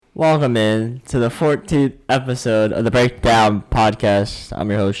Welcome in to the 14th episode of the Breakdown Podcast. I'm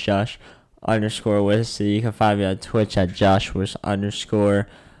your host, Josh _Wissy. You can find me on Twitch at JoshWiss_.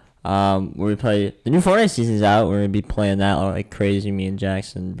 Where we play the new Fortnite season's out. We're gonna be playing that like crazy. Me and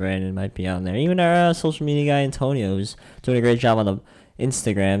Jackson, Brandon might be on there. Even our social media guy Antonio is doing a great job on the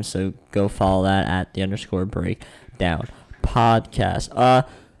Instagram. So go follow that at the _Breakdown Podcast.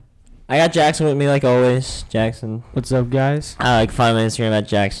 I got Jackson with me like always. Jackson. What's up, guys? You can find me on Instagram at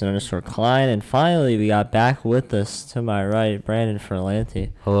Jackson_Klein. And finally, we got back with us to my right, Brandon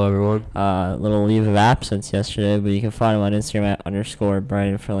Ferlanti. Hello, everyone. Little leave of absence yesterday, but you can find him on Instagram at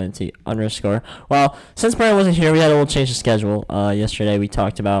 _Brandon Ferlanti_. Well, since Brandon wasn't here, we had a little change of schedule. Yesterday, we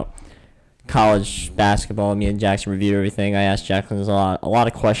talked about college basketball. Me and Jackson reviewed everything. I asked Jackson a lot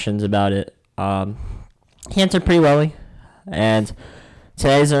of questions about it. He answered pretty well. And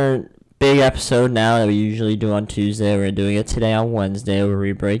today's our big episode now that we usually do on Tuesday. We're doing it today on Wednesday, where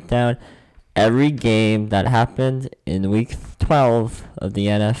we break down every game that happened in Week 12 of the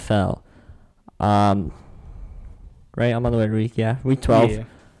NFL. Right, I'm on the way to Week 12.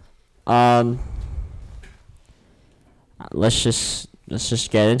 Yeah. Let's just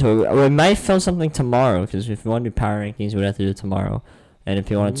get into it. We might film something tomorrow because if you want to do power rankings, we'd have to do it tomorrow. And if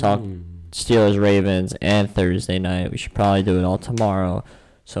you want to talk Steelers, Ravens, and Thursday night, we should probably do it all tomorrow.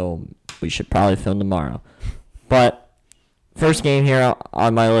 So we should probably film tomorrow. But first game here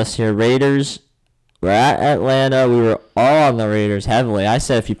on my list here, Raiders. We're at Atlanta. We were all on the Raiders heavily. I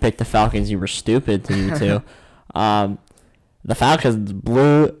said if you picked the Falcons, you were stupid to do too. The Falcons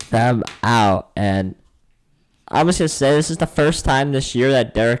blew them out. And I'm just going to say this is the first time this year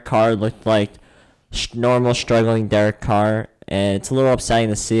that Derek Carr looked like normal struggling Derek Carr. And it's a little upsetting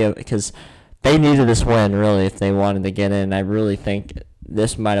to see it because they needed this win, really, if they wanted to get in. I really think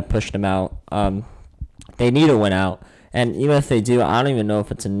this might have pushed them out. They need to win out. And even if they do, I don't even know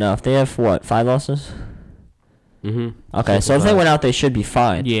if it's enough. They have, 5 losses? Mm-hmm. Okay, so if they win out, they should be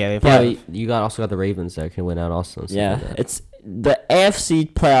fine. Yeah, you also got the Ravens that can win out also. Yeah, it's the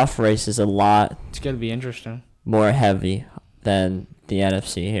AFC playoff race is a lot it's going to be interesting. more heavy than the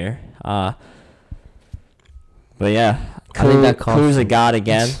NFC here. But yeah, I think that costs Kuz a them. god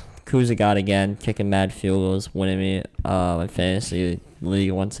again. Kuz a god again, kicking mad field goals, winning me my fantasy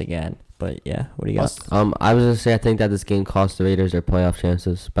league once again. But yeah, what do you got? I was gonna say I think that this game cost the Raiders their playoff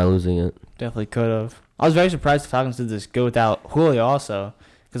chances by losing it. Definitely could have. I was very surprised the Falcons did this go without Julio also,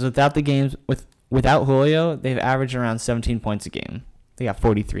 because without Julio, they've averaged around 17 points a game. They got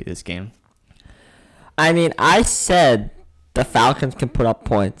 43 this game. I mean, I said the Falcons can put up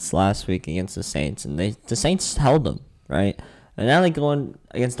points last week against the Saints, and the Saints held them, right? And now they go in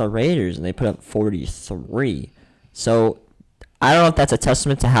against the Raiders, and they put up 43. So I don't know if that's a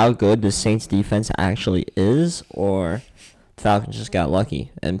testament to how good the Saints defense actually is, or the Falcons just got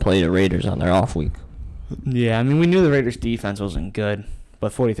lucky and played the Raiders on their off week. Yeah, I mean, we knew the Raiders' defense wasn't good,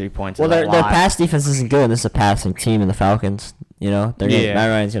 but 43 points is a Their lot. pass defense isn't good, and this is a passing team in the Falcons. You know, Matt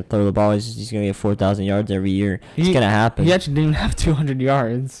Ryan's going to throw the ball. He's going to get 4,000 yards every year. It's going to happen. He actually didn't have 200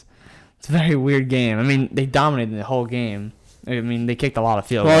 yards. It's a very weird game. I mean, they dominated the whole game. I mean, they kicked a lot of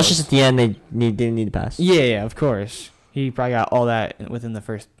field goals. Well, it's just at the end they didn't need to pass. Yeah, of course. He probably got all that within the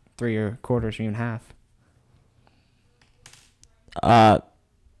first 3 quarters or even half.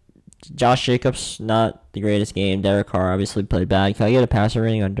 Josh Jacobs, not the greatest game. Derek Carr obviously played bad. Can I get a passer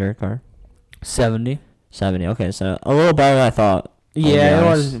rating on Derek Carr? 70. 70. Okay, so a little better than I thought. Yeah, it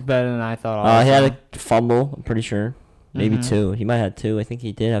was better than I thought. He had a fumble, I'm pretty sure. Maybe Mhm. 2. He might have 2. I think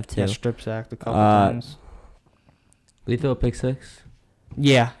he did have 2. Yeah, strip sacked a couple times. Did he throw a pick six?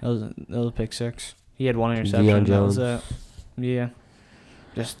 Yeah, it was a pick 6. He had 1 interception. Deion That was Jones. it. Yeah.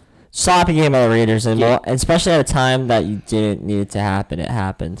 Just Sloppy game by the Raiders, and Yeah. especially at a time that you didn't need it to happen. It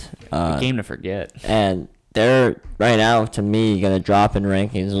happened. a game to forget. And they're, right now, to me, going to drop in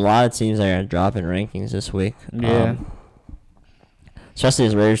rankings. There's a lot of teams that are going to drop in rankings this week. Yeah. Especially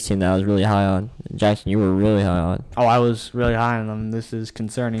this Raiders team that I was really high on. Jackson, you were really high on. Oh, I was really high on them. This is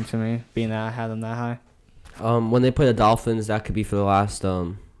concerning to me, being that I had them that high. When they play the Dolphins, that could be for the last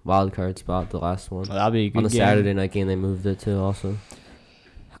wild card spot, the last one. Well, that'll be a good On the game. Saturday night game, they moved it to also.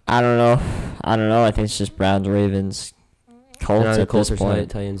 I don't know. I think it's just Browns, Ravens, Colts at this point.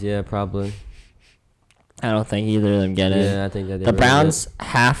 Titans, yeah, probably. I don't think either of them get in. Yeah, I think that they The were Browns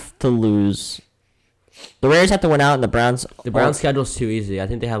have to lose. The Raiders have to win out, and the Browns. The Browns' schedule's too easy. I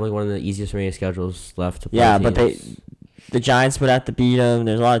think they have like one of the easiest remaining schedules left to play. Yeah, but teams. the Giants would have to beat them.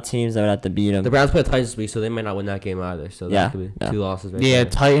 There's a lot of teams that would have to beat them. The Browns play the Titans this week, so they might not win that game either. So that could be 2 losses. Right Yeah,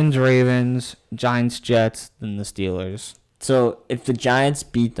 there. Titans, Ravens, Giants, Jets, then the Steelers. So if the Giants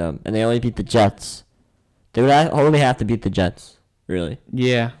beat them and they only beat the Jets, they would only have to beat the Jets, really.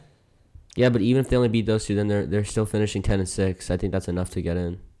 Yeah. Yeah, but even if they only beat those two, then they're still finishing 10-6. I think that's enough to get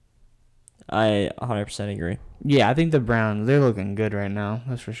in. I 100% agree. Yeah, I think the Browns, they're looking good right now.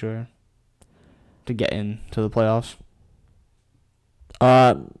 That's for sure. To get into the playoffs.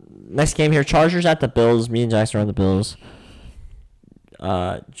 Next game here, Chargers at the Bills. Me and Jackson are on the Bills.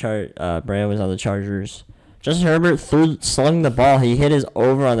 Brea was on the Chargers. Justin Herbert slung the ball. He hit his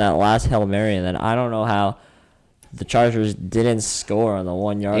over on that last Hail Mary, and then I don't know how the Chargers didn't score on the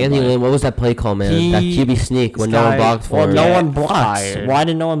 1 yard Andy line. Lynn, what was that play call, man? That QB sneak when no one blocked for Well, him. no Yeah, one blocks. fired. Why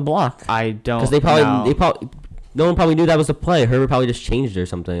did no one block? I don't Because know. no one probably knew that was the play. Herbert probably just changed it or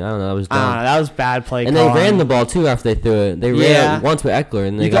something. I don't know. That was I don't know. dumb. That was bad play And they calling. ran the ball too after they threw it. They Yeah. ran once with Eckler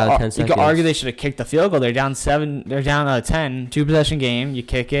and they You got could, 10 you seconds. could argue they should have kicked the field goal. They're down 7. They're down 10. 2-possession game. You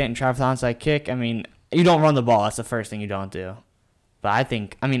kick it and try for the onside kick. I mean, you don't run the ball. That's the first thing you don't do. But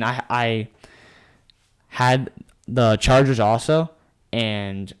I had the Chargers also,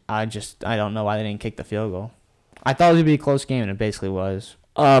 and I don't know why they didn't kick the field goal. I thought it would be a close game, and it basically was.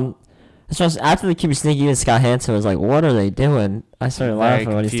 Especially after the QB sneak, even Scott Hansen was like, "What are they doing?" I started Very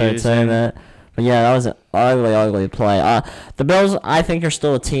laughing when he started confusing. saying that. But yeah, that was an ugly play. The Bills, I think, are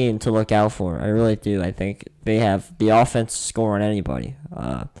still a team to look out for. I really do. I think they have the offense to score on anybody,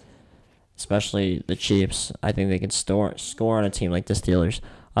 especially the Chiefs. I think they can score on a team like the Steelers.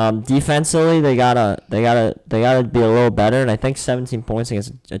 Defensively, they gotta be a little better, and I think 17 points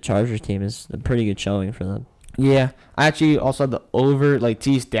against a Chargers team is a pretty good showing for them. Yeah, I actually also had the over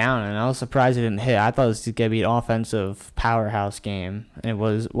teased down, and I was surprised it didn't hit. I thought this was gonna be an offensive powerhouse game, and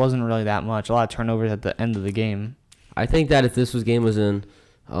it wasn't really that much. A lot of turnovers at the end of the game. I think that if this game was in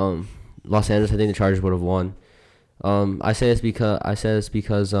Los Angeles, I think the Chargers would have won. I say this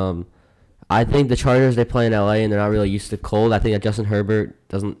because I think the Chargers, they play in LA and they're not really used to cold. I think that Justin Herbert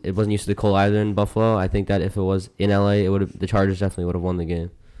wasn't used to the cold either in Buffalo. I think that if it was in LA, the Chargers definitely would have won the game.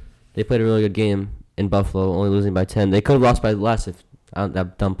 They played a really good game in Buffalo, only losing by 10. They could have lost by less if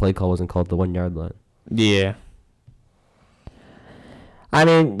that dumb play call wasn't called the 1 yard line. Yeah. I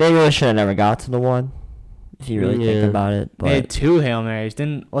mean, they really should have never got to the one, if you really think about it. They had But 2 Hail Marys.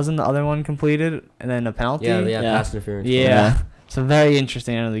 Wasn't the other one completed and then a penalty? Yeah, Yeah. pass interference. Yeah. It's a very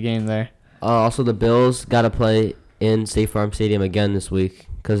interesting end of the game there. Also, the Bills got to play in State Farm Stadium again this week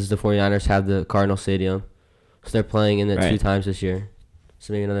because the 49ers have the Cardinal Stadium. So they're playing in it 2 times this year.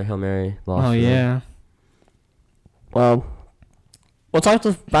 So maybe another Hail Mary loss. Oh, yeah. well, we'll talk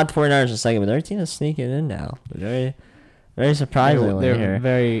about the 49ers in a second, but their team is sneaking in now. Very, very surprisingly They're here.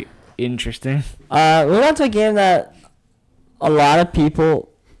 very interesting. We went to a game that a lot of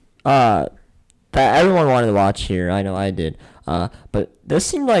people, that everyone wanted to watch here. I know I did. But this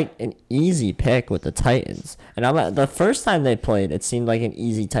seemed like an easy pick with the Titans. And the first time they played, it seemed like an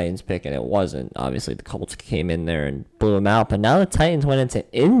easy Titans pick, and it wasn't. Obviously, the Colts came in there and blew them out. But now the Titans went into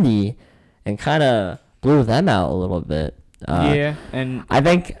Indy and kind of blew them out a little bit. Yeah, and I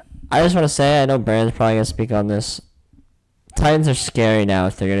just want to say, I know Brandon's probably going to speak on this. Titans are scary now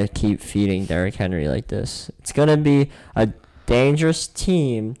if they're going to keep feeding Derrick Henry like this. It's going to be a dangerous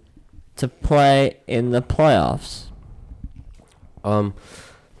team to play in the playoffs. Before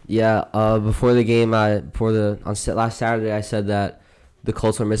the game, last Saturday, I said that the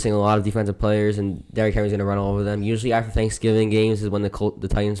Colts were missing a lot of defensive players and Derrick Henry's gonna run all over them. Usually after Thanksgiving games is when the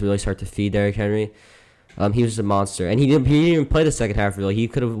Titans really start to feed Derrick Henry. He was just a monster, and he didn't even play the second half really. He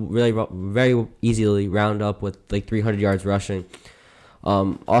could have really very easily round up with 300 yards rushing.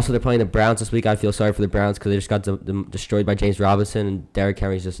 Also, they're playing the Browns this week. I feel sorry for the Browns because they just got destroyed by James Robinson, and Derrick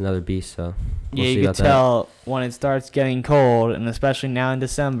Henry's just another beast. So we'll see you can about that. tell when it starts getting cold, and especially now in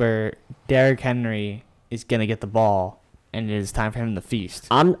December, Derrick Henry is gonna get the ball, and it is time for him to feast.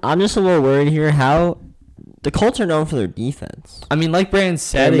 I'm just a little worried here how the Colts are known for their defense. I mean, like Brandon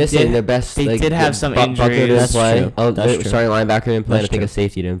said, They're missing their best. they did have some Butler injuries. didn't That's play. true. Oh, That's the true. starting linebacker didn't play. That's And I think true. a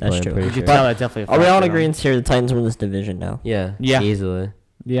safety didn't That's play. true. I'm You pretty can sure. tell that definitely. Are we all in affected them. agreement here? The Titans win this division now. Yeah. Yeah. Easily.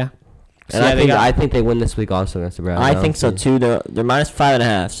 Yeah. And I think they win this week also against the Browns. I think so too. They're minus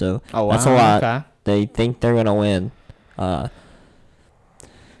 5.5, so Oh wow. that's a lot. Okay. They think they're gonna win.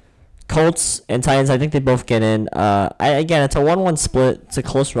 Colts and Titans, I think they both get in. Again, it's a 1-1 split. It's a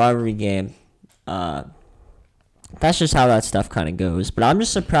close rivalry game. That's just how that stuff kind of goes. But I'm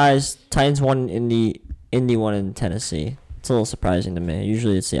just surprised Titans won in Indy won in Tennessee. It's a little surprising to me.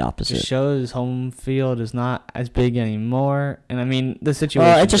 Usually it's the Just opposite. shows home field is not as big anymore, and I mean the situation.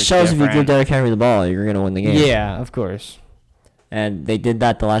 Well, it just shows if you give Derrick Henry the ball, you're gonna win the game. Yeah, of course. And they did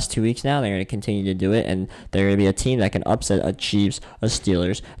that the last 2 weeks now. They're going to continue to do it. And they're going to be a team that can upset a Chiefs, a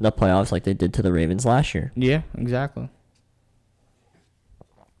Steelers, in the playoffs like they did to the Ravens last year. Yeah, exactly.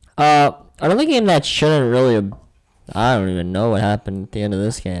 Another game that shouldn't really... I don't even know what happened at the end of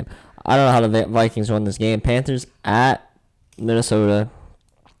this game. I don't know how the Vikings won this game. Panthers at Minnesota.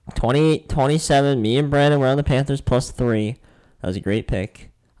 28-27. Me and Brandon were on the Panthers +3. That was a great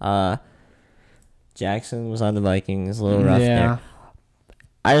pick. Jackson was on the Vikings. A little rough there.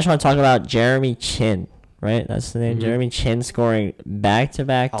 I just want to talk about Jeremy Chin, right? That's the name. Mhm. Jeremy Chin scoring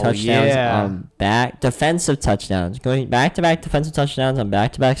back-to-back touchdowns yeah. on defensive touchdowns. Going back-to-back defensive touchdowns on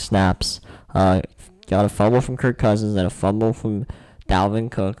back-to-back snaps. Got a fumble from Kirk Cousins and a fumble from Dalvin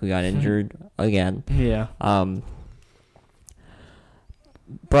Cook, who got injured again. Yeah.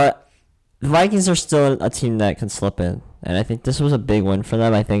 But the Vikings are still a team that can slip in, and I think this was a big win for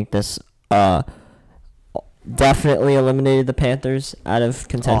them. I think this definitely eliminated the Panthers out of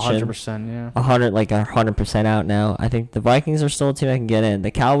contention. 100%, yeah. 100% out now. I think the Vikings are still a team that can get in.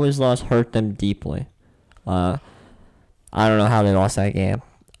 The Cowboys loss hurt them deeply. I don't know how they lost that game.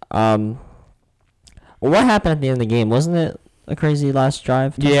 What happened at the end of the game? Wasn't it a crazy last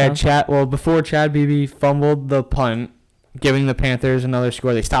drive? Yeah, touchdown? before Chad Beebe fumbled the punt, giving the Panthers another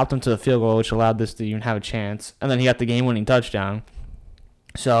score, they stopped him to the field goal, which allowed this to even have a chance. And then he got the game-winning touchdown.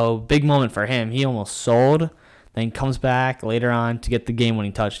 So, big moment for him. He almost sold, then comes back later on to get the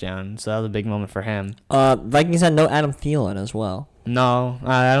game-winning touchdown. So, that was a big moment for him. Vikings had no Adam Thielen as well. No,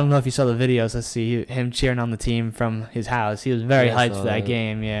 I don't know if you saw the videos. Let's see him cheering on the team from his house. He was very hyped for that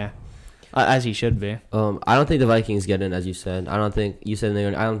game, yeah. As he should be. I don't think the Vikings get in, as you said. I don't think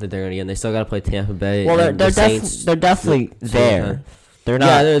they're going to get in. They still got to play Tampa Bay. Well, and the Saints. they're definitely there. They're not.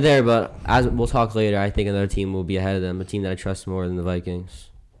 Yeah, they're there, but as we'll talk later, I think another team will be ahead of them, a team that I trust more than the Vikings.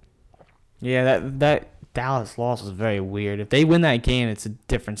 Yeah, that Dallas loss was very weird. If they win that game, it's a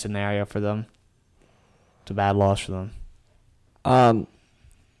different scenario for them. It's a bad loss for them.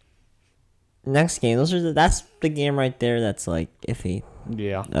 Next game. That's the game right there. That's like iffy.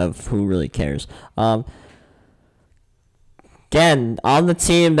 Yeah. Of who really cares. Again, on the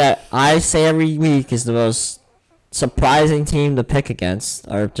team that I say every week is the most surprising team to pick against,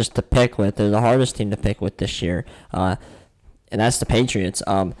 or just to pick with. They're the hardest team to pick with this year, and that's the Patriots.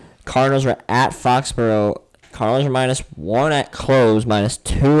 Cardinals are at Foxborough. Cardinals are -1 at close,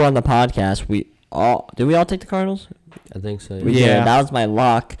 -2 on the podcast. Did we all take the Cardinals? I think so. We did. That was my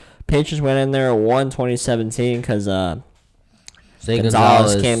lock. Patriots went in there 2017 because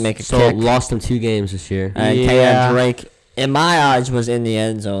Gonzalez can't make a kick. Lost him 2 games this year. And Kenyon Drake, in my eyes, was in the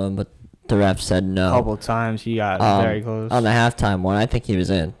end zone, but the ref said no. A couple of times he got very close. On the halftime one, I think he was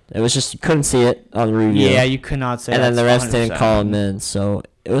in. It was just you couldn't see it on the review. Yeah, you could not say. And then the refs 100%. didn't call him in, so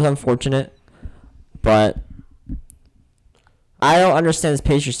it was unfortunate. But I don't understand this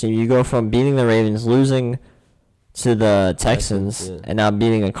Patriots team. You go from beating the Ravens, losing to the Texans, and now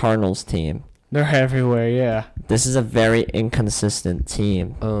beating a Cardinals team. They're everywhere, yeah. This is a very inconsistent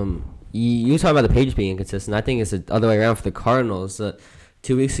team. You talk about the Patriots being inconsistent. I think it's the other way around for the Cardinals.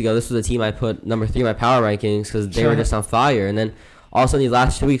 2 weeks ago, this was a team I put number 3 in my power rankings because they were just on fire. And then all of a sudden, these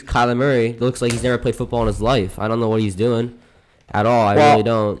last 2 weeks, Kyler Murray looks like he's never played football in his life. I don't know what he's doing at all. I really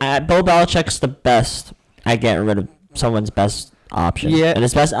don't. Bill Belichick's the best at getting rid of someone's best option. Yeah. And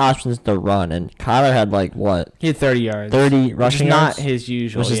his best option is to run. And Kyler had what? He had 30 yards. 30 rushing yards? Not his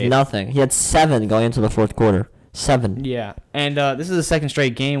usual. Which is nothing. He had 7 going into the fourth quarter. 7. Yeah. And this is the second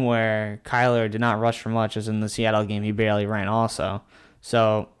straight game where Kyler did not rush for much, as in the Seattle game he barely ran also.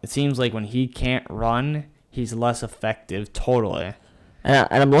 So it seems like when he can't run, he's less effective totally. And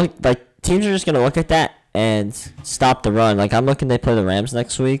I'm looking teams are just gonna look at that and stop the run. I'm looking. They play the Rams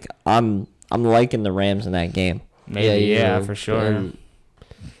next week. I'm liking the Rams in that game. Maybe yeah, for sure.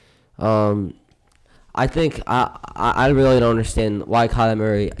 And, I think I really don't understand why Kyler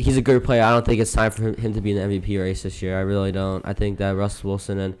Murray. He's a good player. I don't think it's time for him to be in the MVP race this year. I really don't. I think that Russell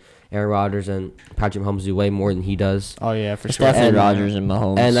Wilson and Aaron Rodgers and Patrick Mahomes do way more than he does. Oh yeah, for it's sure. Definitely Rodgers and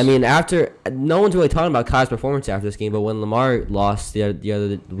Mahomes. And I mean, no one's really talking about Kyle's performance after this game, but when Lamar lost the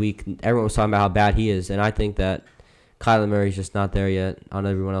other week, everyone was talking about how bad he is, and I think that Kyler Murray's just not there yet on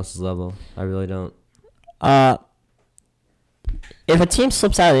everyone else's level. I really don't. If a team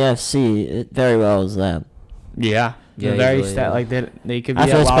slips out of the NFC, it very well is them. Yeah. Yeah, very really, like they could be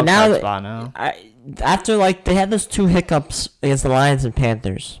after a this, wild but now card spot now. After they had those 2 hiccups against the Lions and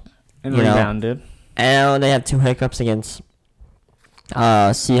Panthers. And rebounded. And they have 2 hiccups against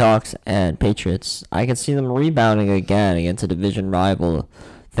Seahawks and Patriots. I can see them rebounding again against a division rival.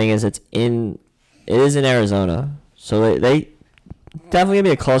 Thing is, it is in Arizona, so they definitely gonna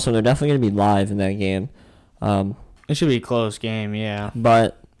be a close one. They're definitely gonna be live in that game. It should be a close game, yeah.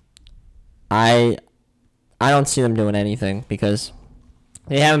 But I don't see them doing anything because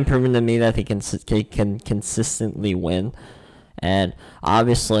they haven't proven to me that they can consistently win. And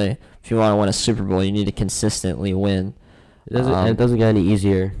obviously, if you want to win a Super Bowl, you need to consistently win. It doesn't get any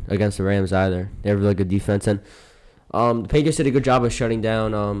easier against the Rams either. They have really good defense, and the Patriots did a good job of shutting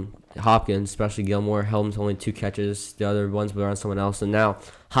down Hopkins, especially Gilmore. Held him to only 2 catches. The other ones were on someone else, and now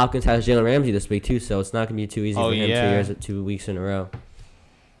Hopkins has Jalen Ramsey this week too, so it's not gonna be too easy for him 2 weeks in a row.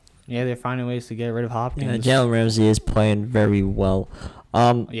 Yeah, they're finding ways to get rid of Hopkins. Yeah, Jalen Ramsey is playing very well.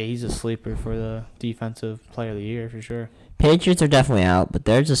 Yeah, he's a sleeper for the defensive player of the year for sure. Patriots are definitely out, but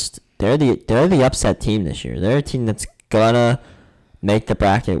they're the upset team this year. They're a team that's gonna make the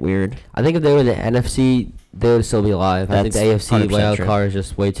bracket weird. I think if they were the NFC, they would still be alive. I think the AFC wild card is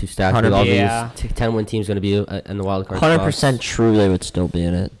just way too stacked. With all these 10-win teams going to be in the wild card. 100% true. They would still be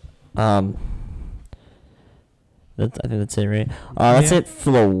in it. I think that's it, right? That's it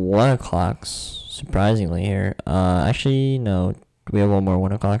for the 1 o'clocks. Surprisingly, here. Actually, no. We have one more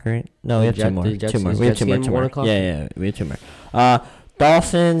 1 o'clock, right? No, we have 2 more. 2 more. We have 2 more. Yeah, we have 2 more.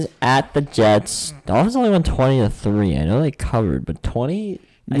 Dolphins at the Jets. Dolphins only won 20-3. I know they covered, but 20.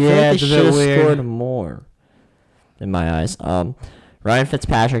 I feel like they should have scored more. In my eyes. Ryan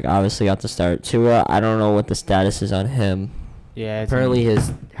Fitzpatrick obviously got to start. Tua, I don't know what the status is on him. Yeah, apparently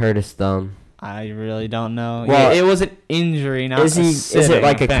he's hurt his thumb. I really don't know. Well, it was an injury, not is it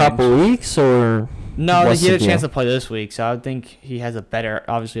like a couple weeks or? No, he had a chance to play this week, so I would think he has a better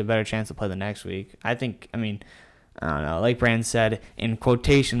chance to play the next week. I don't know. Like Brand said, in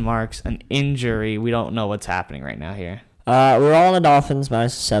quotation marks, an injury. We don't know what's happening right now here. We're all on the Dolphins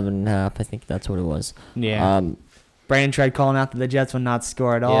 -7.5. I think that's what it was. Yeah. Brandon tried calling out that the Jets would not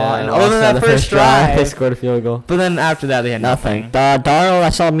score at all. Yeah, and other than that first drive, they scored a field goal. But then after that, they had nothing. Darnold, I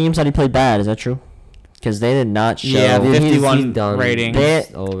saw memes that he played bad. Is that true? Because they did not show. Yeah, 51 he's done. rating. They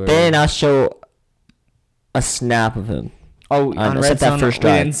did not show a snap of him. Oh, on Red Zone, first we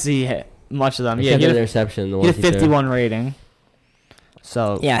drive. didn't see much of them. He had an interception. He had 51 rating.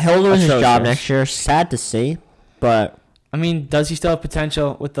 So yeah, he'll lose his job next year. Sad to see, but I mean, does he still have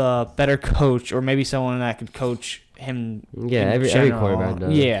potential with a better coach, or maybe someone that could coach him? Yeah, every quarterback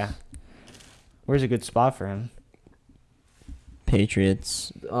does. Yeah. Where's a good spot for him?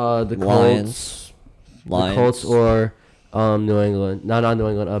 Patriots, the Lions, the Colts, or New England. No, not New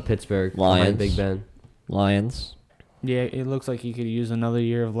England. Pittsburgh. Lions, Big Ben. Lions. Yeah, it looks like he could use another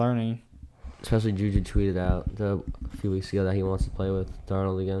year of learning. Especially Juju tweeted out a few weeks ago that he wants to play with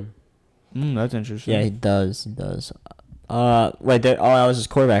Darnold again. That's interesting. Yeah, he does. He does. Wait, that was his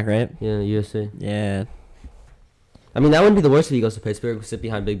quarterback, right? Yeah, USC. Yeah. I mean, that wouldn't be the worst if he goes to Pittsburgh, sit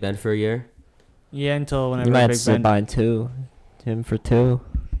behind Big Ben for a year. Yeah, until whenever he might Big sit Ben. behind him for 2.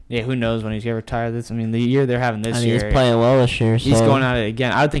 Yeah, who knows when he's gonna retire? The year they're having this year. He's playing well this year. He's going at it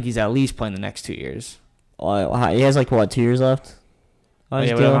again. I would think he's at least playing the next 2 years. He has 2 years left.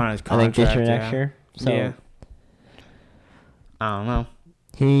 Whatever on his contract. I think this year, next year. So yeah. I don't know.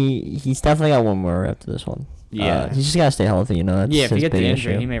 He's definitely got one more after this one. Yeah. He's just gotta stay healthy, That's if he gets the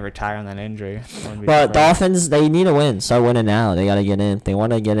injury, issue. he may retire on that injury. But Dolphins, they need to win. Start winning now. They gotta get in. If they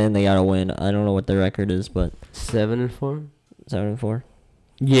want to get in, they gotta win. I don't know what their record is, but 7-4. 7-4.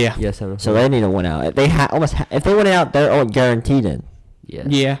 Yeah. Yeah, 7-4. So they need to win out. If they if they win out, they're guaranteed in. Yeah.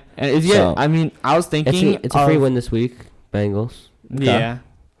 Yeah. And I was thinking it's a free win this week. Bengals. Yeah.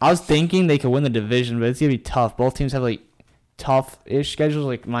 I was thinking they could win the division, but it's gonna be tough. Both teams have tough-ish schedules.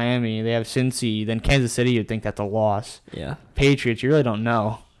 Like Miami, they have Cincy. Then Kansas City, you'd think that's a loss. Yeah. Patriots, you really don't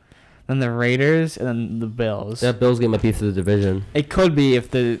know. Then the Raiders, and then the Bills. That Bills game might be for the division. It could be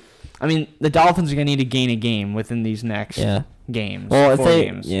if the Dolphins are gonna need to gain a game within these next games. Well, 4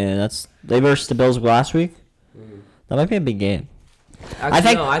 games. they versed the Bills last week. That might be a big game.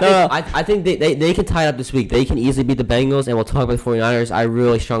 Actually, I think they can tie it up this week. They can easily beat the Bengals, and we'll talk about the 49ers. I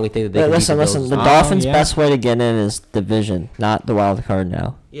really strongly think that they can beat the Bills. The Dolphins' best way to get in is division, not the wild card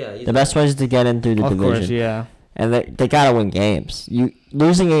now. Yeah. The best way is to get in through the division. Of course, yeah. And they gotta win games. You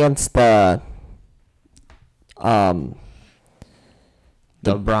losing against the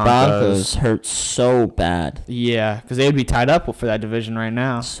Broncos hurt so bad. Yeah, because they'd be tied up for that division right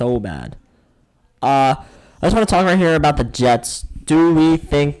now. So bad. I just want to talk right here about the Jets. Do we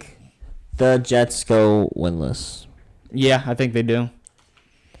think the Jets go winless? Yeah, I think they do.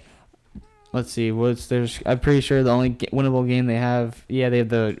 Let's see. I'm pretty sure the only winnable game they have. Yeah, they have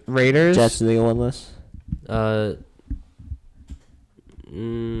the Raiders. Jets, do they go winless? Hold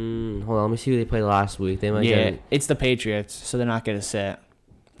on. Let me see who they played last week. They might. Yeah, it's the Patriots, so they're not gonna sit.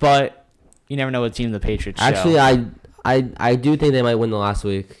 But you never know what team the Patriots show. Actually, I do think they might win the last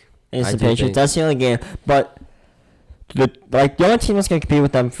week. It's the Patriots. That's the only game. But the only team that's gonna compete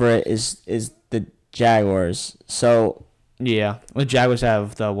with them for it is the Jaguars. So yeah, the Jaguars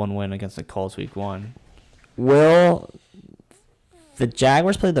have the 1 win against the Colts week 1. Will the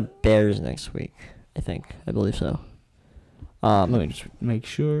Jaguars play the Bears next week? I believe so. Let me just make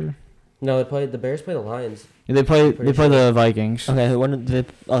sure. No, the Bears play the Lions. Yeah, they play Pretty the Vikings. Okay, when did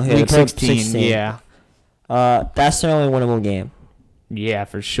they? Okay, Week they played 16. Yeah. That's their only winnable game. Yeah,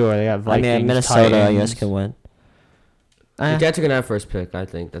 for sure. They got Vikings. I mean, Minnesota, Titans. I guess, can win. The Jets are gonna have first pick. I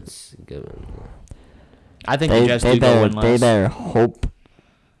think that's given. I think the Jets do go winless. They better hope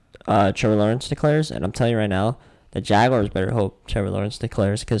Trevor Lawrence declares, and I'm telling you right now, the Jaguars better hope Trevor Lawrence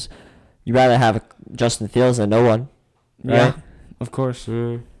declares, because you'd rather have Justin Fields than no one, right? Yeah, of course.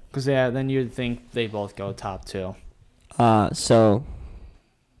 Mm. Because then you'd think they both go top 2. So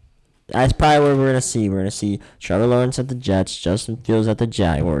that's probably what we're gonna see. We're gonna see Trevor Lawrence at the Jets, Justin Fields at the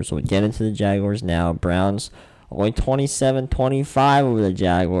Jaguars. We'll get into the Jaguars now. Browns only 27-25 over the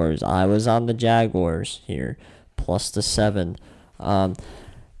Jaguars. I was on the Jaguars here, plus the 7. I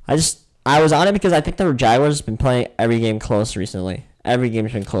was on it because I think the Jaguars have been playing every game close recently. Every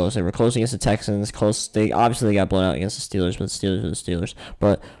game's been close. They were close against the Texans. Close. They got blown out against the Steelers, but the Steelers were the Steelers.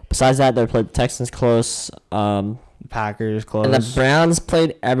 But besides that, they played the Texans close. Packers close. And the Browns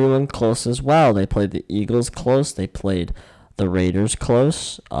played everyone close as well. They played the Eagles close. They played the Raiders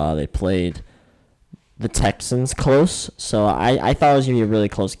close. They played the Texans close. So I thought it was going to be a really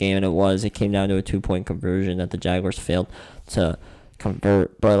close game, and it was. It came down to a 2-point conversion that the Jaguars failed to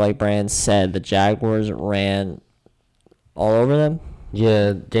convert. But like Brand said, the Jaguars ran all over them.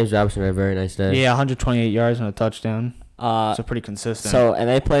 Yeah, James Robinson had a very nice day. Yeah, 128 yards and a touchdown. So pretty consistent. So, and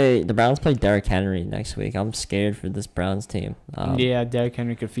the Browns play Derrick Henry next week. I'm scared for this Browns team. Yeah, Derrick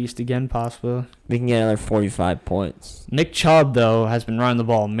Henry could feast again, possibly. We can get another 45 points. Nick Chubb, though, has been running the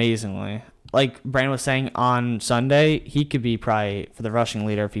ball amazingly. Like Brandon was saying on Sunday, he could be probably for the rushing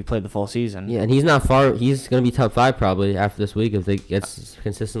leader if he played the full season. Yeah, and he's not far. He's going to be top 5 probably after this week if they gets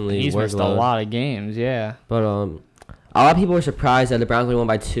consistently. He's missed a lot of games, yeah. But a lot of people were surprised that the Browns only won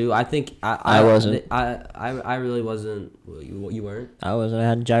by 2. I think I wasn't. I really wasn't. You weren't. I wasn't. I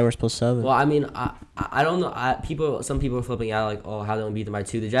had Jaguars plus 7. Well, I mean, I don't know. Some people are flipping out like, oh, how they only beat them by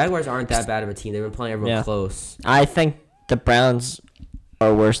 2. The Jaguars aren't that bad of a team. They've been playing everyone close. I think the Browns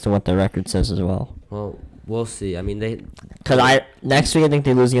are worse than what the record says as well. Well, we'll see. I mean, next week I think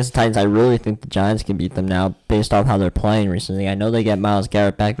they lose against the Titans. I really think the Giants can beat them now based off how they're playing recently. I know they get Myles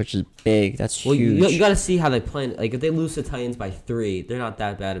Garrett back, which is big. That's huge. You got to see how they play. Like if they lose to the Titans by 3, they're not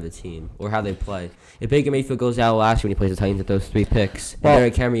that bad of a team, or how they play. If Baker Mayfield goes out last year when he plays the Titans with those 3 picks, and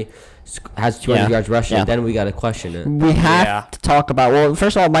Derrick Henry has 200 yards rushing, then we got to question it. We have to talk about. Well,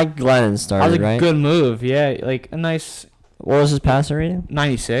 first of all, Mike Glennon started. That was a right? good move. Yeah, like a nice. What was his passer rating?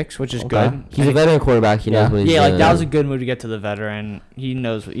 96, which is good. He's a veteran quarterback. He knows what he's doing. Like that was a good move to get to the veteran. He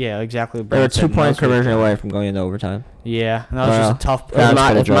knows. Yeah, exactly. They were 2-point conversion away from going into overtime. Yeah, and that was just a tough play.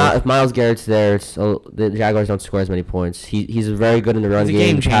 If Myles Garrett's there, the Jaguars don't score as many points. He's very good in the run game,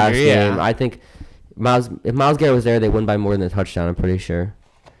 game changer, pass game. I think if Myles Garrett was there, they win by more than a touchdown. I'm pretty sure.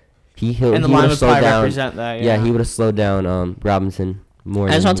 He would have slowed down. Represent that, he would have slowed down Robinson more.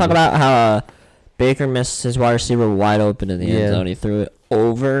 I just want to talk about how Baker missed his wide receiver wide open in the end zone. He threw it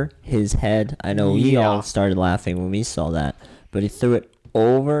over his head. I know we all started laughing when we saw that, but he threw it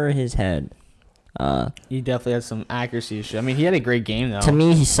over his head. He definitely had some accuracy issue. I mean, he had a great game though. To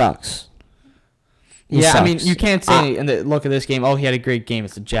me, he sucks. He sucks. I mean, you can't say in the look of this game, oh, he had a great game.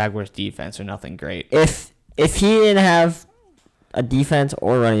 It's the Jaguars defense or nothing great. If he didn't have a defense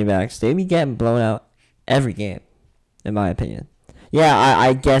or running backs, they'd be getting blown out every game, in my opinion. Yeah,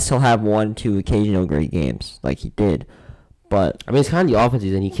 I guess he'll have 1-2 occasional great games like he did, but I mean, it's kind of the offense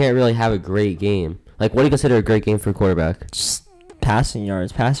and he can't really have a great game. Like, what do you consider a great game for a quarterback? Just passing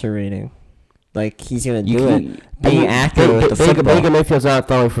yards, passer rating. Like, he's going to do it. Being accurate with the football. Baker Mayfield's not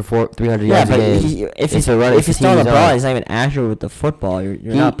throwing for 300 yards a game. If he's throwing the ball, he's not even accurate with the football.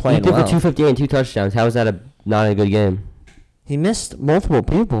 You're not playing well. He did for 258 and 2 touchdowns. How is that not a good game? He missed multiple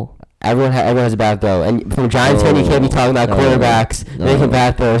people. Everyone has a bad throw. And from a Giants fan, you can't be talking about quarterbacks making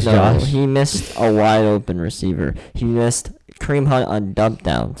bad throws, Josh. He missed a wide open receiver. He missed Kareem Hunt on dump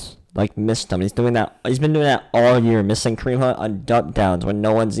downs. Like, missed them. He's doing that. He's been doing that all year, missing Kareem Hunt on dump downs when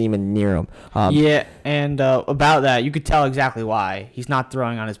no one's even near him. And about that, you could tell exactly why. He's not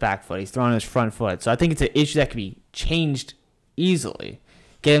throwing on his back foot. He's throwing on his front foot. So I think it's an issue that could be changed easily.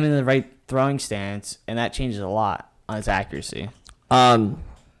 Get him in the right throwing stance, and that changes a lot on his accuracy.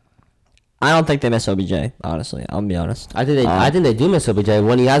 I don't think they miss OBJ, honestly. I'll be honest. I think they do miss OBJ.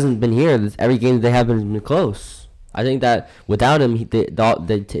 When he hasn't been here, every game they have been close. I think that without him, it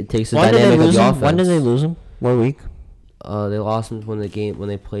takes the dynamic of the offense. When did they lose him? What week? They lost him when they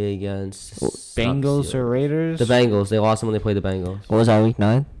played against Bengals or Raiders? The Bengals. They lost him when they played the Bengals. What was that, week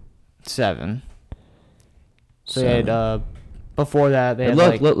 9? 7. So they had, before that, they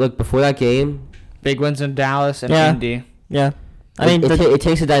had look, before that game. Big wins in Dallas and Indy. Yeah. I mean, it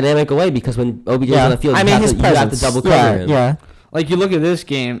takes a dynamic away because when OBJ is on the field, I mean, you have to double cover him. Yeah. Like, you look at this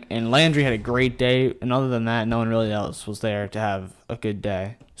game, and Landry had a great day, and other than that, no one really else was there to have a good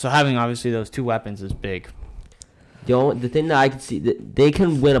day. So having, obviously, those two weapons is big. The thing that I can see, they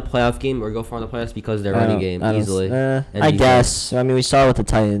can win a playoff game or go far in the playoffs because of their running game easily. I guess. I mean, we saw with the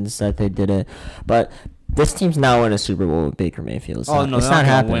Titans that they did it, but this team's not winning a Super Bowl with Baker Mayfield. It's no, it's they're not not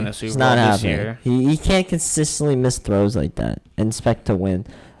happening. win a Super It's Bowl not this happening. year. He can't consistently miss throws like that and expect to win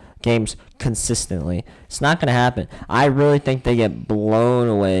games consistently. It's not going to happen. I really think they get blown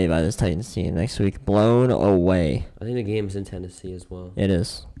away by this Titans team next week. Blown away. I think the game's in Tennessee as well. It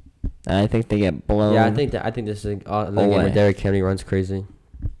is. And I think they get blown. Yeah, I think this is another game where Derrick Henry runs crazy.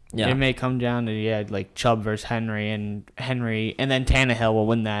 Yeah. It may come down to like Chubb versus Henry, and then Tannehill will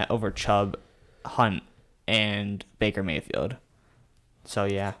win that over Chubb, Hunt, and Baker Mayfield. So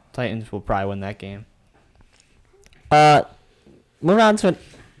yeah, Titans will probably win that game. Move on to an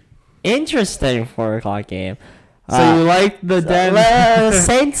interesting 4:00 game. So you like the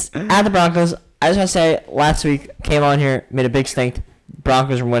Saints at the Broncos. I just want to say, last week came on here, made a big stink.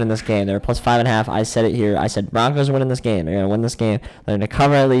 Broncos are winning this game. They were plus 5.5. I said it here. I said Broncos are winning this game. They're gonna win this game. They're gonna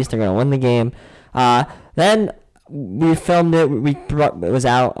cover at least. They're gonna win the game. Then we filmed it. It was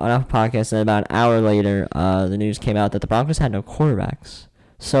out on a podcast, and about an hour later, the news came out that the Broncos had no quarterbacks.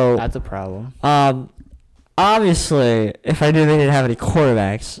 So that's a problem. Obviously, if I knew they didn't have any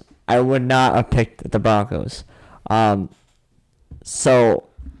quarterbacks, I would not have picked the Broncos. So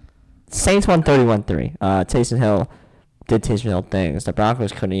Saints won 31-3. Taysom Hill did Taysom Hill things. The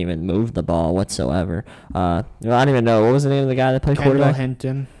Broncos couldn't even move the ball whatsoever. I don't even know. What was the name of the guy that played quarterback?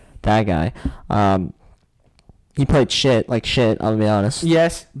 Hinton. That guy. He played shit, I'm gonna be honest.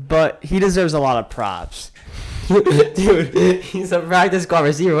 Yes, but he deserves a lot of props. Dude, he's a practice squad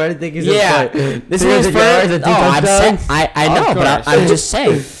receiver. What do you think he's Yeah, this is his first. I know, but I'm just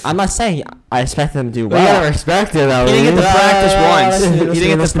saying. I'm not saying I expect them to do well. You gotta respect it, though. He didn't get to practice once. He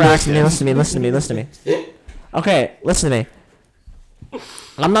didn't get to practice. Listen to me. Okay, listen to me.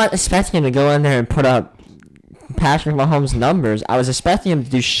 I'm not expecting him to go in there and put up Patrick Mahomes' numbers. I was expecting him to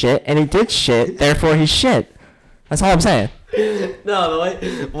do shit, and he did shit. Therefore, he's shit. That's all I'm saying. No,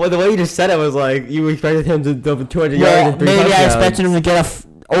 the way you just said it was like you expected him to do 200 yards and 3 maybe touchdowns. I expected him to get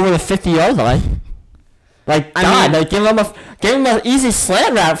over the 50-yard line. Like, give him an easy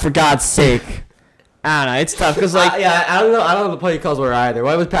slant route for God's sake. I don't know. It's tough because I don't know. I don't know the play calls were either.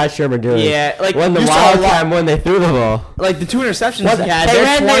 What was Pat Shermer doing? Yeah, like when the Wildcat when they threw the ball. Like the 2 interceptions he had.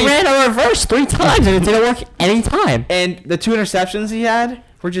 They ran a reverse 3 times and it didn't work any time. And the 2 interceptions he had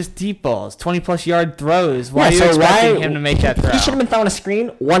were just deep balls, 20+ yard throws. Why are you expecting him to make that throw? He should have been throwing a screen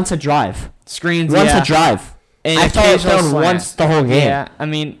once a drive. Screens, once a drive. And I thought it was once the whole game. Yeah, I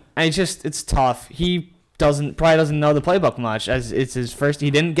mean, it's tough. He probably doesn't know the playbook much, as it's his first. He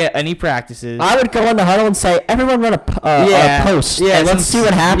didn't get any practices. I would go in the huddle and say, everyone run a post. Yeah, and let's see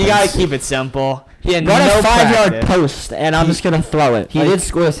what happens. You gotta keep it simple. He had run no a 5-yard practice. post, and I'm just gonna throw it. He did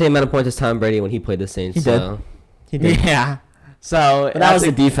score the same amount of points as Tom Brady when he played the Saints. He did. He did. Yeah. So but that was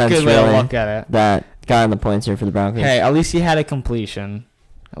the defense, good really, way to look at it. that got in the points here for the Broncos. Hey, at least he had a completion.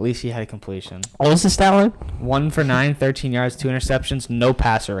 What was the stat line? 1 for 9, 13 yards, 2 interceptions, no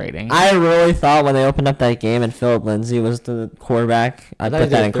passer rating. I really thought when they opened up that game and Philip Lindsay was the quarterback, I put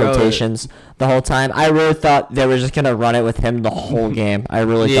that in quotations the whole time. I really thought they were just going to run it with him the whole game. I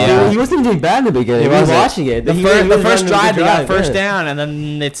really thought that. He wasn't doing bad in the beginning. He was watching it. The first drive, they got first down, and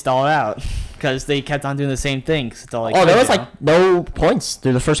then it stalled out because they kept on doing the same thing. It's all there was no points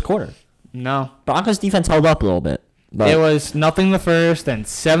through the first quarter. No. Broncos defense held up a little bit. But it was nothing the first, then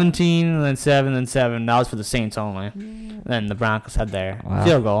 17, and then 7, then 7. That was for the Saints only. Then the Broncos had their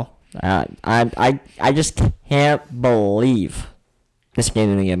field goal. I just can't believe this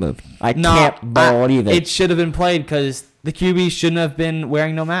game didn't get moved. I can't believe it. It should have been played because the QBs shouldn't have been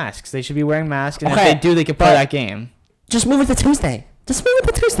wearing no masks. They should be wearing masks, and if they do, they can play that game. Just move it to Tuesday.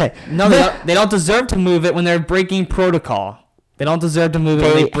 No, they don't deserve to move it when they're breaking protocol. They don't deserve to move it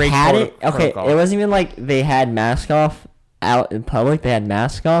when they break protocol. Okay, it wasn't even like they had masks off out in public. They had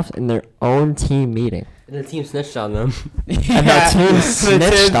masks off in their own team meeting. And the team snitched on them. And the team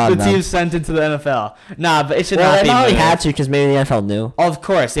snitched on them. The team sent it to the NFL. Nah, but it should not be. They probably had to because maybe the NFL knew. Of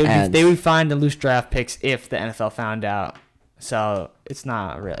course, they would find the loose draft picks if the NFL found out. So it's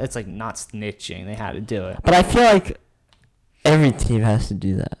not real. It's like not snitching. They had to do it. But I feel like every team has to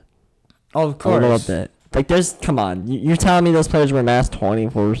do that. Oh, of course. A little bit. Like, come on. You're telling me those players wear masks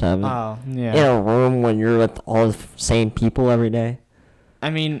 24/7? Oh, yeah. In a room when you're with all the same people every day?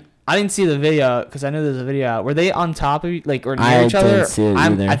 I mean, I didn't see the video because I knew there was a video out. Were they on top of like or near I each other? didn't see it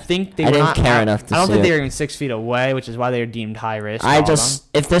either. I think they I were didn't not, care enough to I don't see think it. they were even 6 feet away, which is why they were deemed high risk. I all of just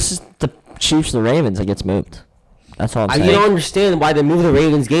if this is the Chiefs and the Ravens, it gets moved. That's all I'm saying. You don't understand why they moved the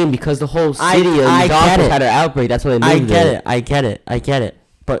Ravens game because the whole I city of get Dolphins it. had an outbreak. That's why they I moved get it.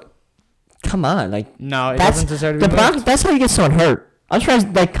 But come on, like them. No, it that's doesn't deserve to the be moved. Broncos. That's how you get someone hurt. I'm trying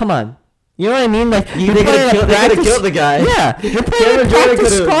to like, come on. You know what I mean? Like you're They playing could a have practice- killed the guy. Yeah, you're playing Cameron a Jordan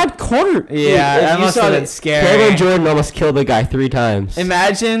practice could've- squad corner. Yeah, If that you must saw have that, been scary. Cameron Jordan almost killed the guy 3 times.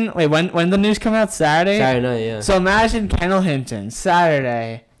 Imagine, wait, when the news come out Saturday? Saturday night, yeah. So imagine Kendall Hinton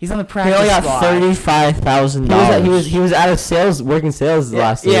Saturday. He's on the He practice only got squad. $35,000. He was out of sales, working sales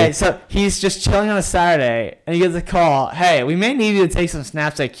last year. Yeah, so he's just chilling on a Saturday, and he gets a call. Hey, we may need you to take some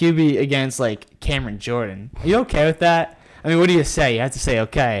snaps at QB against like Cameron Jordan. Are you okay with that? I mean, what do you say? You have to say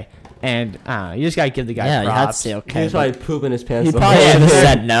okay, and you just gotta give the guy Yeah, you props. had to say He okay. was probably pooping his pants. He the probably whole should have time.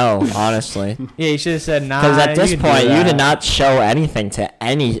 said no, honestly. Yeah, you should have said nah. Because at this you can do point, you that. did not show anything to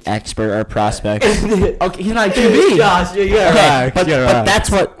any expert or prospect. Okay, he's not a QB. Josh, you got Okay,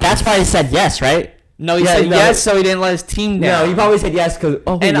 but that's why he said yes, right? No, he Yeah, said no. yes, so he didn't let his team down. No, you probably said yes because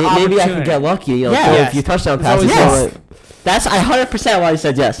An maybe I opportunity. could get lucky. You know, Yeah. throw Yes. a few touchdown It's passes. always so That's 100% why he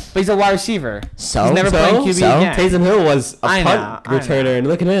said yes. But he's a wide receiver. So? He's never So? playing QB So? again. Taysom Hill was a I punt know. returner, and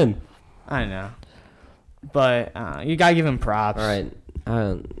look at him. I know, but you gotta give him props. All right.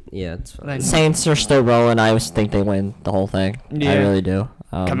 Yeah, it's fine. Like, Saints are still rolling. I always think they win the whole thing. Yeah. I really do.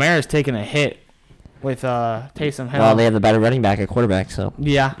 Kamara's taking a hit with Taysom Hill. Well, they have the better running back at quarterback, so.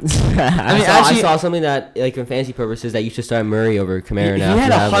 yeah. I, mean, saw, actually- I saw something that, like, for fantasy purposes, that you should start Murray over He Kamara now. had if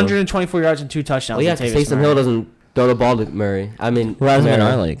you have him. 124 yards and 2 touchdowns. Well, yeah, with 'cause Latavius Taysom Murray. Hill doesn't throw the ball to Murray. I mean, Who has him in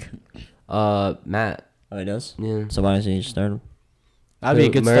Kamara. our league? Matt. Oh, he does? Yeah. So why doesn't he just start him? That'd be a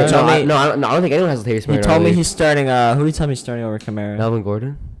good Murray- start. No, I don't think anyone has Latavius Murray. He in told our me league. he's starting, who did he tell me he's starting over Kamara? Melvin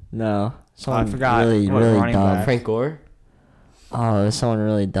Gordon, No. Someone forgot really, what really running dumb. back. Frank Gore. Oh, there's someone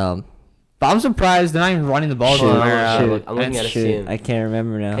really dumb. But I'm surprised they're not even running the ball to Shoot, Kamara. shoot. I'm looking And at it. Shoot, I can't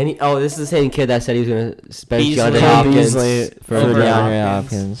remember now. And this is the same kid that said he was gonna bench Beasley. DeAndre Cole Hopkins Beasley for over over DeAndre Hopkins.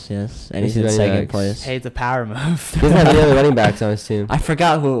 Hopkins, yes. And He's he's in running second backs. place. Hey, it's a power move. He doesn't have any other running backs on his team. I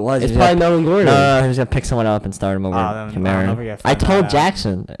forgot who it was. It's He was probably gonna- Melvin Gordon. No, he was going to pick someone up and start him over Oh, then I'll Kamara. never get I find told that out.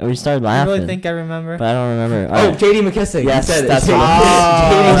 Jackson. We started You laughing. really think I remember? But I don't remember. Oh, Alright. J.D. McKissick. Yes, you said that's it. what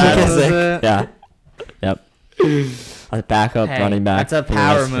that's McKissick. it. Yeah. Yep. A backup Hey, running back. That's a for the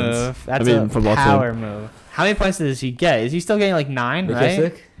power Redskins. move. That's I mean, a football team. power move. How many points does he get? Is he still getting like 9, right?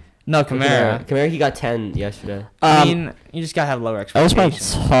 McKissick. No, Kamara. Kamara, he got 10 yesterday. I mean, you just gotta have lower I was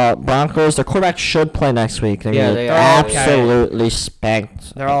expectations. about Broncos. Their quarterback should play next week. They're Yeah, gonna they get are. Okay. absolutely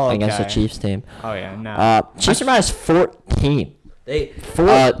spanked They're all against the okay. Chiefs team. Oh yeah, no. Chiefs are minus 14. They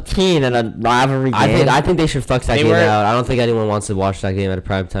 14 in a rivalry game. I think they should flex that They game were- out. I don't think anyone wants to watch that game at a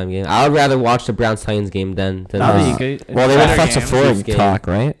primetime game. I would rather watch the Browns Titans game than That'd Uh, be good. well, they would Better flex a game. Floyd Chiefs game. talk,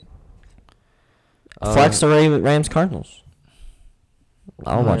 right? Flex the Rams Cardinals.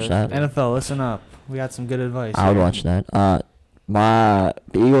 I'll watch that. NFL, listen up. We got some good advice. I would here. watch that. The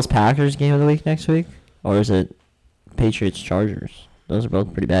Eagles Packers game of the week next week, or is it Patriots Chargers? Those are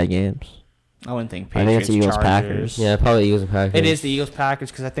both pretty bad games. I wouldn't think I Patriots. think it's Eagles Chargers. Packers. Yeah, probably Eagles and Packers. It is the Eagles Packers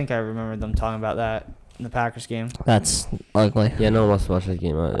because I think I remember them talking about that in the Packers game. That's ugly. Yeah, no one wants to watch that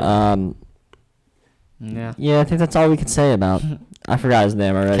game. Yeah. Yeah, I think that's all we could say about. I forgot his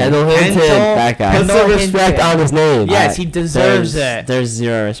name already. Kendall Hinton. That guy. Put some Kendall respect Hinton. on his name. Yes, he deserves there's, it. There's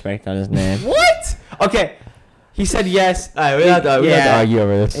zero respect on his name. What? Okay. He said yes. Alright, we don't have to argue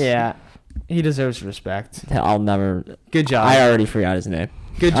over this. Yeah. He deserves respect. I'll never. Good job. I already forgot his name.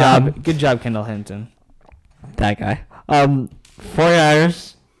 Good job. Good job, Kendall Hinton. That guy.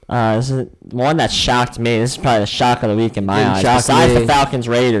 49ers. This is one that shocked me. This is probably the shock of the week in my Didn't eyes. shock Besides me. the Falcons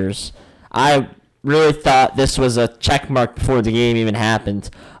Raiders, I really thought this was a check mark before the game even happened.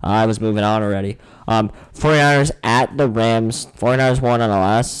 I was moving on already. 49ers at the Rams. 49ers won on the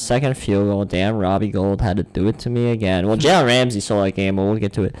last second field goal. Damn, Robbie Gold had to do it to me again. Well, Jalen Ramsey stole that game, but we'll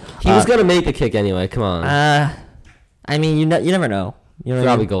get to it. He was gonna make the kick anyway. Come on. I mean, you never know. You know,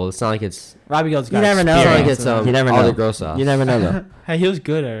 Robbie Gold. It's not like it's. Robbie Gold's got You never know. It's not like experience. it's You never all know. the gross sauce. You never know though. Hey, he was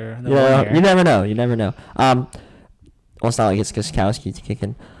good at the You one know, year. you never know. You never know. Well, it's not like it's Gostkowski to kick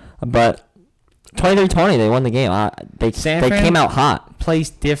in, but 23-20, they won the game. They San they Fran came out hot. plays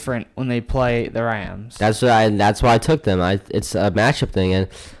different when they play the Rams. That's why I took them. It's a matchup thing, and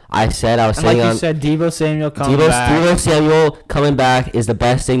I said I was And like saying you on said, Deebo Samuel coming Deebo back. Samuel coming back is the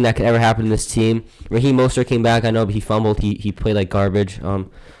best thing that could ever happen to this team. Raheem Mostert came back, I know, but he fumbled. He played like garbage.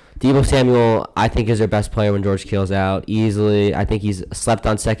 Deebo Samuel, I think, is their best player when George Kittle's out. Easily. I think he's slept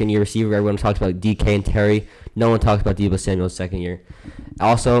on second-year receiver. Everyone talks about DK and Terry. No one talks about Deebo Samuel's second year.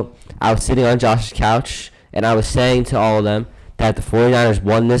 Also, I was sitting on Josh's couch, and I was saying to all of them that if the 49ers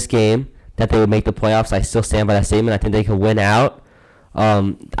won this game, that they would make the playoffs. I still stand by that statement. I think they can win out.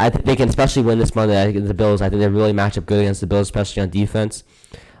 I think they can especially win this Monday against the Bills. I think they really match up good against the Bills, especially on defense.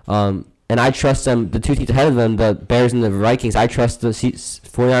 And I trust them, the two teams ahead of them, the Bears and the Vikings. I trust the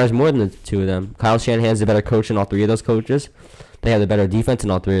 49ers more than the two of them. Kyle Shanahan's the better coach than all three of those coaches. They have the better defense in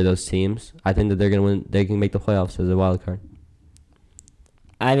all three of those teams. I think that they're going to win. They can make the playoffs as a wild card.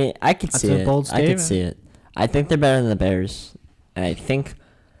 I mean, I could That's see a it. bold I could statement. see it. I think they're better than the Bears, and I think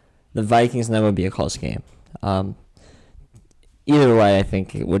the Vikings and them would be a close game. Either way, I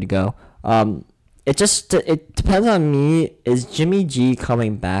think it would go. It depends on me. Is Jimmy G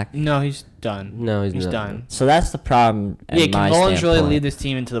coming back? No, he's done. No, He's not. done. So that's the problem. Yeah, in can my Mullins really standpoint. lead this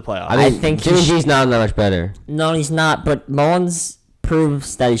team into the playoffs? I I think think Jimmy he sh- G's not that much better. No, he's not. But Mullins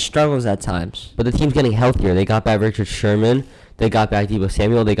proves that he struggles at times. But the team's getting healthier. They got back Richard Sherman. They got back Deebo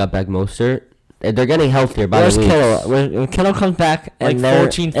Samuel. They got back Mostert. They're getting healthier by Where's the week. Kittle? When Kittle comes back and Like they're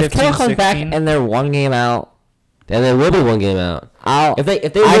 14, if 15, Kittle comes back 16? and they're one game out, And there will be one game out. If they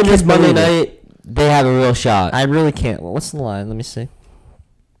I win this can Monday believe it. night, they have a real shot. I really can't. What's the line? Let me see.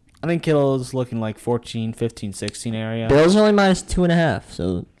 I think Kittle's looking like 14, 15, 16 area. Bills are only minus 2.5,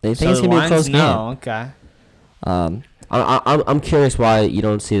 so they think So it's the gonna be a line's close no, okay. game. I'm curious why you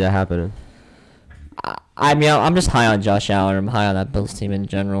don't see that happening. I mean, I'm just high on Josh Allen. I'm high on that Bills team in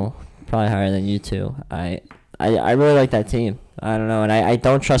general. Probably higher than you two. I really like that team. I don't know, and I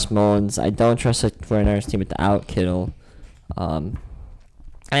don't trust Mullins. I don't trust the 49ers team without Kittle.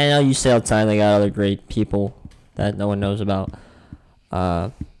 I know you say all the time they got other great people that no one knows about.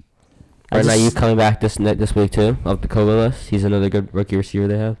 Right now, you coming back this week too off the COVID list. He's another good rookie receiver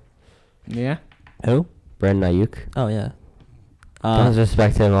they have. Yeah. Who? Brandon Ayuk. Oh yeah. Don't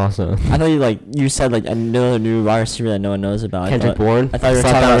disrespect him also. I thought you said like another new wide receiver that no one knows about. Kendrick Bourne. I thought you were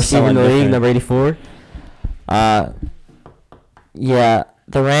Slap talking down about receiver in someone the league, different. number 84. Yeah,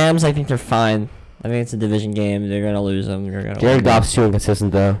 the Rams. I think they're fine. I think it's a division game. They're gonna lose them. You're gonna. Jared win them. Goff's too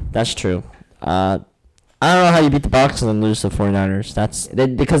inconsistent though. That's true. I don't know how you beat the Bucs and then lose to the 49ers. That's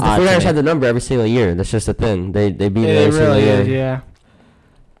Because the odd to 49ers me. have the number every single year. That's just the thing. They beat it It every single really year. is, yeah.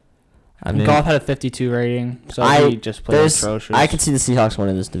 I mean, Goff had a 52 rating, so he just played atrocious. I could see the Seahawks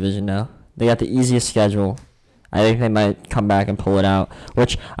winning this division now. They got the easiest schedule. I think they might come back and pull it out,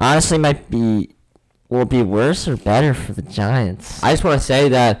 which honestly will it be worse or better for the Giants? I just want to say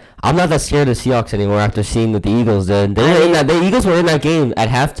that I'm not that scared of the Seahawks anymore after seeing what the Eagles did. The Eagles were in that game at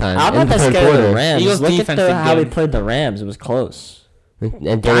halftime. I'm in not the that third scared of the quarter. Rams. Eagles Look at defense did how we good. played the Rams. It was close. And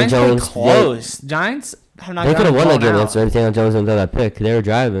Daniel Giants played Jones. close. Giants have not They could have won that game once. if Daniel Jones didn't throw that pick. They were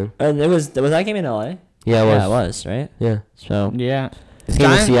driving. And was that game in LA? Yeah, it was. Yeah, it was, right? Yeah. So Yeah. This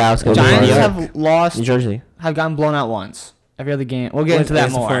game with Seattle's gonna be Giants hard. have lost, New Jersey. have gotten blown out once. Every other game. We'll get into that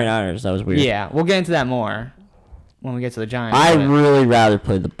Against more. The 49ers. That was weird. Yeah, we'll get into that more when we get to the Giants. I but- really rather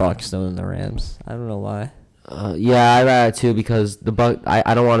play the Bucs though than the Rams. I don't know why. Yeah, I rather too because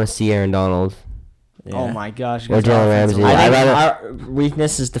I don't want to see Aaron Donald. Yeah. Oh my gosh. Or against Jalen our offensive Ramsey. line. I I'd think rather- our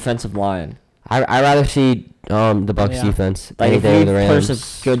weakness is defensive line. I rather see the Bucks Yeah. defense Like any if day we over the Rams.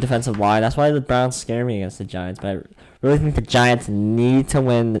 push a good defensive line, that's why the Browns scare me against the Giants. But I really think the Giants need to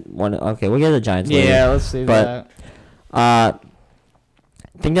win one. Okay, we'll get to the Giants later. Yeah, let's see But- that. I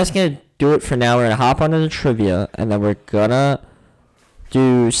think that's gonna do it for now. We're gonna hop onto the trivia, and then we're gonna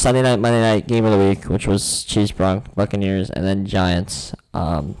do Sunday night, Monday night game of the week, which was Chiefs, Buccaneers, and then Giants.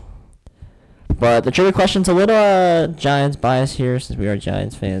 But the trivia question's a little Giants bias here, since we are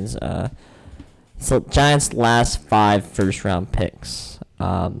Giants fans. So Giants' last 5 first-round picks.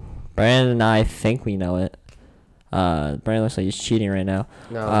 Brandon and I think we know it. Brandon looks like he's cheating right now.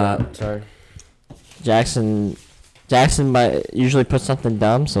 No, sorry. Jackson usually puts something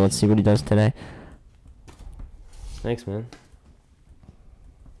dumb, so let's see what he does today. Thanks, man.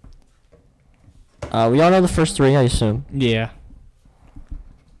 We all know the first 3, I assume. Yeah.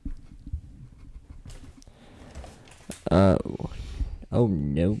 Oh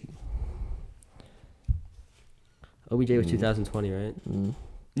no. OBJ was 2020, right?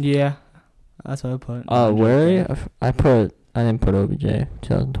 Yeah. That's what I put. Where? I didn't put OBJ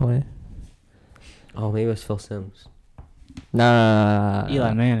 2020. Oh, maybe it was Phil Simms. No.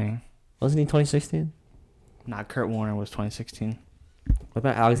 Eli Manning. Wasn't he 2016? Not Kurt Warner was 2016. What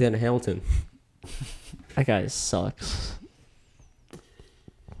about Alexander Hamilton? That guy sucks.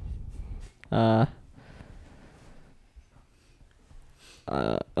 I'm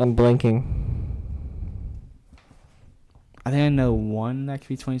blinking. I think I know one that could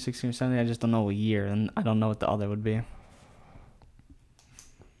be 2016 or 17. I just don't know what year, and I don't know what the other would be.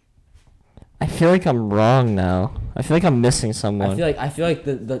 I feel like I'm wrong now. I feel like I'm missing someone. I feel like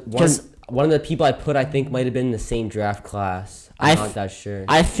the Because- one of the people I put I think might have been in the same draft class. I'm not that sure.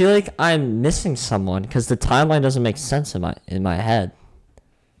 I feel like I'm missing someone because the timeline doesn't make sense in my head.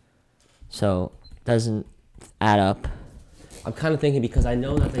 So it doesn't add up. I'm kind of thinking because I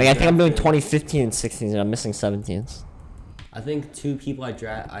know that. Like I think I'm doing 2015 and 16s and I'm missing 17s. I think two people I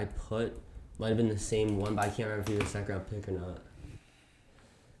put might have been the same one, but I can't remember if he was a second round pick or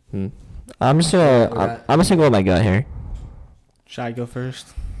not. I'm just gonna go with my gut here. Should I go first?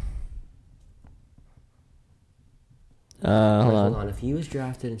 Hold Hold on. on. If he was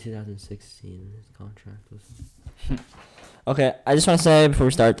drafted in 2016, his contract was. Okay, I just want to say before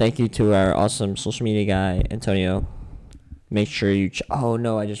we start, thank you to our awesome social media guy, Antonio. Make sure you. Oh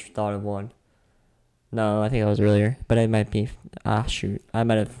no, I just thought of one. No, I think that was earlier, but it might be. Shoot, I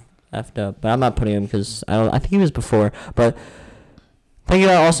might have effed up, but I'm not putting him because I think he was before. But thank you,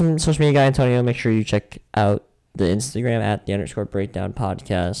 our awesome social media guy, Antonio. Make sure you check out the Instagram at _breakdown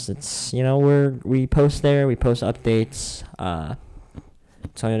podcast. It's we post there, we post updates.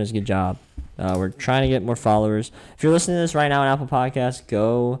 Antonio does a good job. We're trying to get more followers. If you're listening to this right now on Apple Podcasts,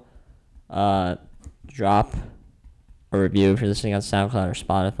 go drop a review. If you're listening on SoundCloud or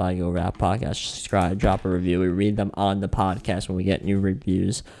Spotify, go Rap Podcast, subscribe, drop a review. We read them on the podcast when we get new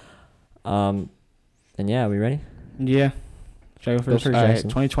reviews. And yeah, are we ready? Yeah. Should I go first? first, All right, Jackson.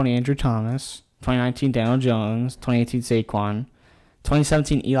 2020 Andrew Thomas, 2019 Daniel Jones, 2018 Saquon,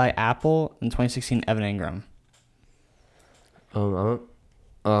 2017 Eli Apple, and 2016 Evan Ingram.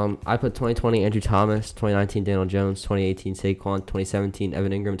 I put 2020 Andrew Thomas, 2019 Daniel Jones, 2018 Saquon, 2017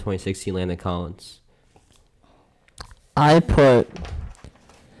 Evan Ingram, 2016 Landon Collins. I put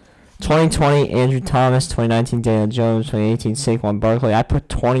 2020 Andrew Thomas, 2019 Daniel Jones, 2018 Saquon Barkley. I put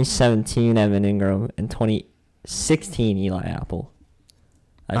 2017 Evan Ingram and 2016 Eli Apple.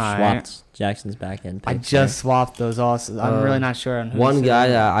 I Alright. swapped Jackson's back end. I just swapped those also. I'm really not sure on who One this guy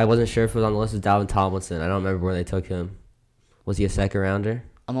is. that I wasn't sure if was on the list was Dalvin Tomlinson. I don't remember where they took him. Was he a second rounder?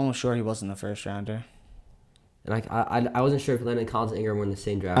 I'm almost sure he wasn't the first rounder. And I wasn't sure if Landon Collins and Ingram were in the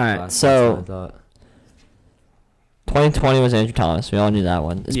same draft Alright, class. so- That's what I thought. 2020 was Andrew Thomas. We all knew that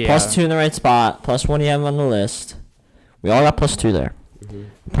one. It's Yeah. +2 in the right spot. +1 you have him on the list. We all got +2 there. Mhm.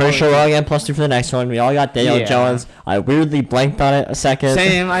 I'm pretty sure we're all getting +2 for the next one. We all got Daniel Yeah. Jones. I weirdly blanked on it a second.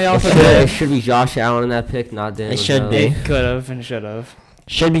 Same. I It also should, did. it should be Josh Allen in that pick, not Daniel It should Jones. be. They could have and should have.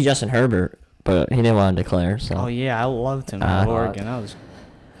 Should be Justin Herbert, but he didn't want to declare. So Oh yeah, I loved him Uh, at Oregon. That was.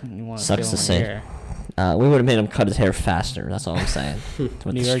 You want Sucks to say. We would have made him cut his hair faster. That's all I'm saying. With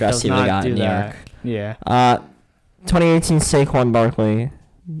New the York stress does he would have not got do in New that. York. Yeah. 2018 Saquon Barkley,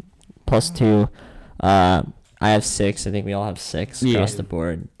 +2. I have 6. I think we all have 6 Yeah. across the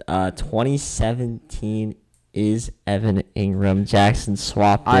board. 2017 is Evan Ingram. Jackson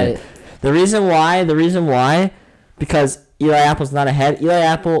swapped it. The reason why, because Eli Apple's not ahead. Eli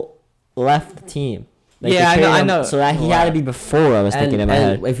Apple left the team. Like, Yeah, they I traded know. him, so that he had to be before. I was thinking in my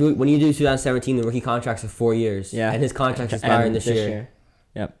head. When you do 2017, the rookie contracts are 4 years. Yeah. And his contract's expiring And this year.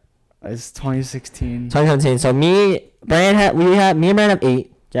 Yep. It's 2016. 2017. So me and Brand have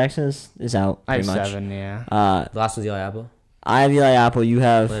 8. Jackson is out. I have pretty much. 7. Yeah. The last one's Eli Apple. I have Eli Apple. You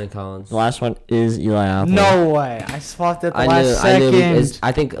have Landon Collins. the last one is Eli Apple. No way. I swapped it the I last knew second.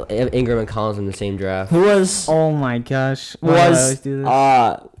 I think Ingram and Collins in the same draft. Who was Oh my gosh. Why do I always do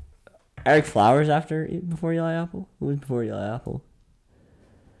this? Eric Flowers before Eli Apple? Who was before Eli Apple?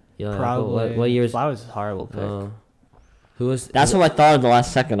 Eli Apple. Probably. What year is? Flowers is a horrible pick. Who was? That's what I thought of the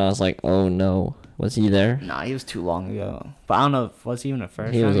last second. I was like, oh no, was he there? Nah, he was too long ago. But I don't know if was he even a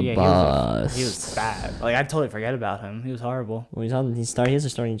first. He was rounder? a Yeah, he was bust. bad. Like I totally forget about him. He was horrible. Well, he has a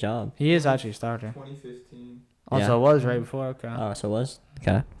starting job. He is actually a starter. 2015. Also, Yeah. it was right before. Okay. Oh, so it was?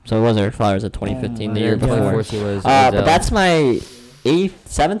 Okay. So it was Eric Flowers at 2015, Oh the my year God. before. 2014 was. But Odell. that's my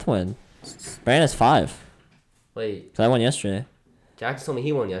 7th win. Brandon has 5. Wait, Because I won yesterday. Jackson told me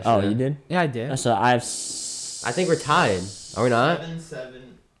he won yesterday. Oh, you did? Yeah, I did. So I have. I think we're tied. Are we not? 7-7.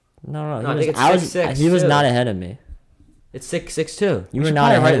 No, No, I think it's 6-6 he was too. not ahead of me. It's 6-6-2. You We were should not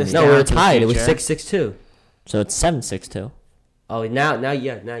probably ahead write of this me. No, we were down. tied. It was Future. 6-6-2. So it's 7-6-2. Oh, now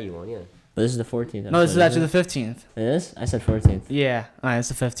you won. Yeah. But this is the 14th. No, this is episode, actually isn't the 15th. it? It is? I said 14th. Yeah, it's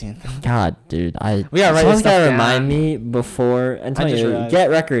the 15th. God, dude. We gotta write someone's this gotta stuff remind down. me before. just Antonio, realized. get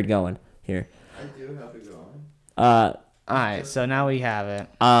record going. Here. I do have it going. Alright, so now we have it.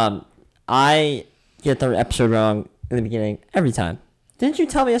 I get the episode wrong in the beginning every time. Didn't you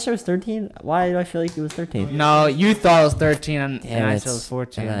tell me yesterday was 13? Why do I feel like it was 13? No, you thought it was 13 and Damn I it. said it was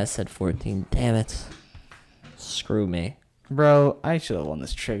 14. And I said 14. Damn it. Screw me. Bro, I should have won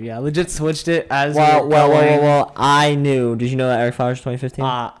this trivia. I legit switched it as Well, I knew. Did you know that Eric Flowers 2015?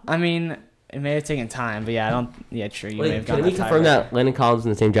 I mean, it may have taken time, but yeah, I don't. Yeah, true. You may have Can gotten we that confirm tiebreaker. that Landon Collins is in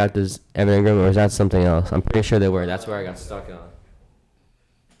the same draft as Evan Ingram, or is that something else? I'm pretty sure they were. That's where I got stuck on.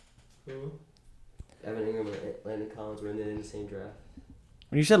 Who? Evan Ingram and Landon Collins were in the same draft.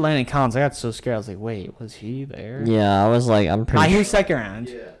 When you said Landon Collins, I got so scared. I was like, wait, was he there? Yeah, I was like, I'm Nah, pretty he sure. was second round.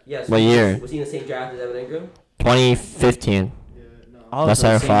 Yeah. Yes. What year? Was he in the same draft as Evan Ingram? 2015. Yeah. No. Oh, That's so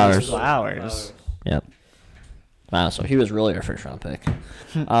Eric same Flowers. as Flowers. Yep. Wow, so he was really our first round pick.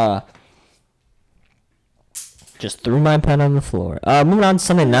 Just threw my pen on the floor. Moving on to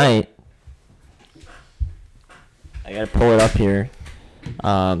Sunday night. I gotta pull it up here.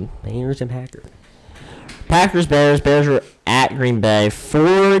 Bears and Packers. Bears were at Green Bay.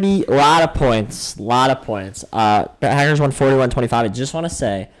 A lot of points. Packers won 41-25. I just want to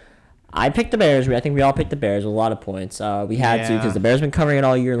say, I picked the Bears. I think we all picked the Bears with a lot of points. We had to Yeah. because the Bears been covering it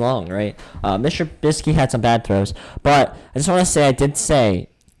all year long, right? Mr. Trubisky had some bad throws. But I just want to say, I did say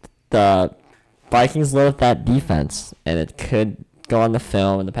the Vikings lit up that defense, and it could go on the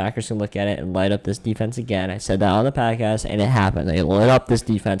film, and the Packers can look at it and light up this defense again. I said that on the podcast, and it happened. They lit up this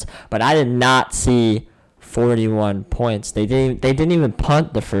defense, but I did not see 41 points. They didn't even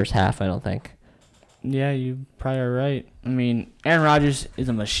punt the first half, I don't think. Yeah, you probably are right. I mean, Aaron Rodgers is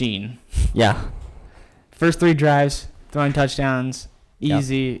a machine. Yeah. First 3 drives, throwing touchdowns,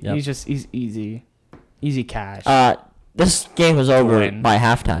 easy. Yep. He's easy. Easy cash. This game was over Win. by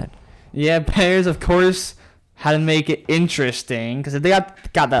halftime. Yeah, Bears, of course, had to make it interesting because if they got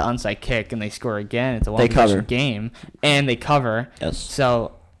that onside kick and they score again, it's a They cover. one-possession game, and they cover. Yes.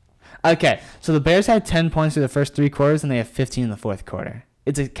 So, okay, so the Bears had 10 points through the first 3 quarters, and they have 15 in the fourth quarter.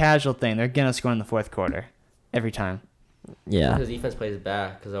 It's a casual thing. They're gonna score in the fourth quarter every time. Yeah. Because defense plays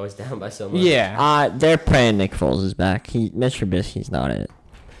back because I was down by so much. Yeah. They're praying Nick Foles is back. Mitch Trubisky's not it.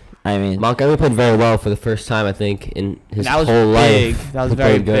 I mean, Montgomery played very well for the first time, I think, in his That was whole big. life. That was He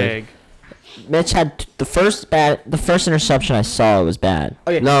very played good. big. Mitch had the first interception I saw was bad.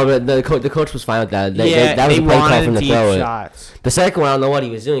 Okay. No, but the coach was fine with that. yeah, That was they a play call wanted from the deep throw it. shots. The second one, I don't know what he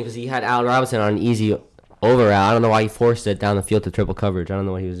was doing because he had Allen Robinson on an easy over route. I don't know why he forced it down the field to triple coverage. I don't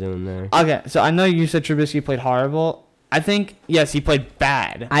know what he was doing there. Okay, so I know you said Trubisky played horrible. I think, yes, he played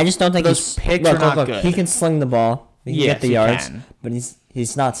bad. I just don't think Those he's picks are not good. He can sling the ball. He can Yes, get the he yards, can. but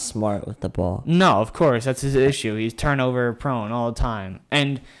he's not smart with the ball. No, of course, that's his issue. He's turnover prone all the time.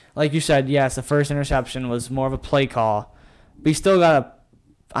 And like you said, yes, the first interception was more of a play call. But he still got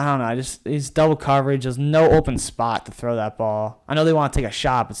he's double coverage. There's no open spot to throw that ball. I know they want to take a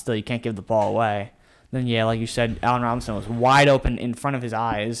shot, but still you can't give the ball away. Then, yeah, like you said, Allen Robinson was wide open in front of his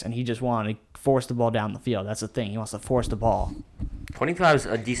eyes, and he just wanted to force the ball down the field. That's the thing. He wants to force the ball. 25 is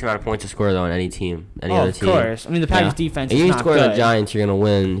a decent amount of points to score, though, on any team. Any Oh, other of team. course. I mean, the Packers Yeah. defense If is you not score on good. the Giants, you're going to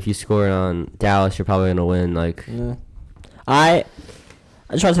win. If you score on Dallas, you're probably going to win. Like, I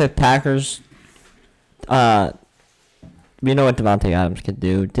just want to say Packers. We know what Devontae Adams could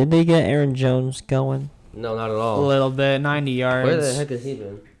do. Did they get Aaron Jones going? no, not at A all. little bit, 90 yards. Where the heck has he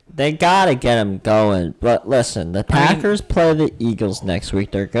been? They gotta get him going. But listen, the Packers play the Eagles next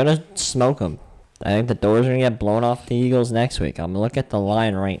week. They're gonna smoke them. I think the doors are gonna get blown off the Eagles next week. I'm gonna look at the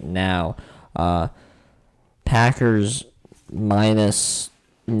line right now. Packers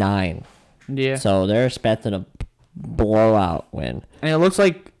 -9. Yeah. So they're expecting a blowout win. And it looks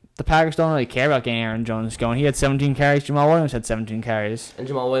like the Packers don't really care about getting Aaron Jones going. He had 17 carries. Jamal Williams had 17 carries. And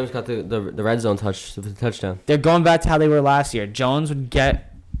Jamal Williams got the red zone touchdown. They're going back to how they were last year. Jones would get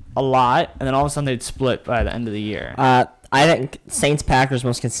a lot, and then all of a sudden they'd split by the end of the year. I think Saints Packers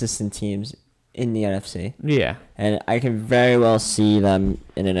most consistent teams in the NFC, Yeah. and I can very well see them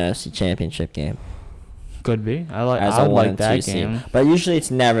in an NFC Championship game Could be. I as would a 1 like and that 2 seed. game. But usually it's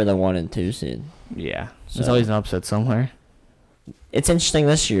never the 1 and 2 seed. Yeah. There's So- always an upset somewhere. It's interesting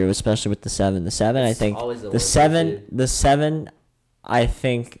this year, especially with the 7. The 7, I think always the the 1 7, the 7, I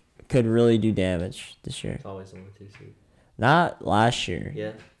think could really do damage this year. It's always the 1-2 seed. Not last year. Yeah.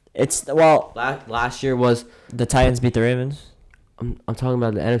 It's Last year was. the Titans beat the Ravens. I'm talking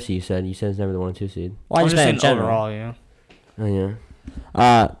about the NFC. You said it's never the 1-2 seed. Well, I I'm just just meant in saying general. overall, yeah. Oh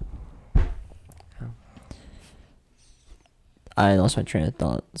yeah. I lost my train of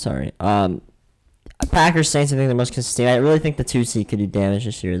thought. Sorry. Packers Saints, I think the most consistent. I really think the 2 seed could do damage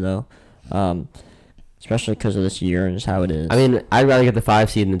this year, though. Especially because of this year and just how it is. I mean, I'd rather get the 5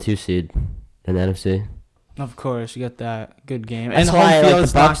 seed than the 2 seed in the NFC. Of course, you got that good game. That's and why home like, field the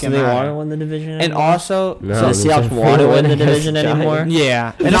is not Bucks, do gonna they want to matter. win the division And anymore? also, No, So the they're Seahawks so want to win the against division the anymore? Giants. yeah.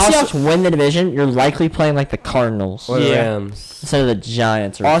 If And the also, Seahawks win the division, you're likely playing like the Cardinals Or the Yeah. Rams. instead of the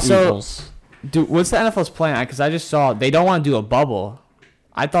Giants or Also- Eagles. Dude, what's the NFL's plan? Because I just saw they don't want to do a bubble.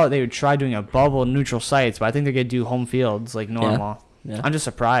 I thought they would try doing a bubble neutral sites, but I think they're gonna do home fields like normal. Yeah. I'm just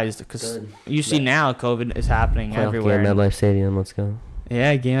surprised because Good. you see now COVID is happening everywhere. Game at MetLife Stadium. Let's go.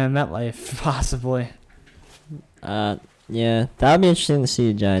 Yeah, game at MetLife possibly. Yeah, that would be interesting to see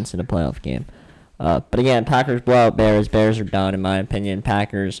the Giants in a playoff game. But again, Packers blow out Bears. Bears are done, in my opinion.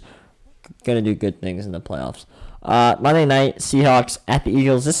 Packers gonna do good things in the playoffs. Monday night, Seahawks at the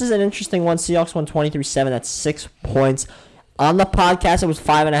Eagles. This is an interesting one. Seahawks won 23-7. That's 6 points. On the podcast, it was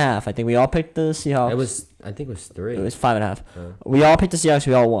 5.5. I think we all picked the Seahawks. I think it was 3. It was 5.5. We all picked the Seahawks.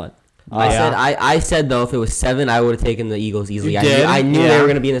 We all won. I said though, if it was 7, I would have taken the Eagles easily. You I did? knew they were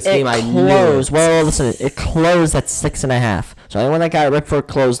gonna be in this game. I knew. Well, listen, it closed at 6.5. So anyone that got it right before it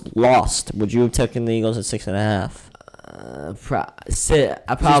closed lost. Would you have taken the Eagles at 6.5?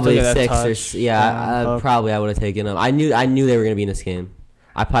 Probably Just took it 6 at or touch. probably I would have taken them. I knew they were gonna be in this game.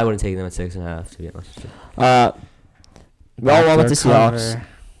 I probably would have taken them at 6.5 to be honest with you. We all won with the Backdoor Seahawks. cover.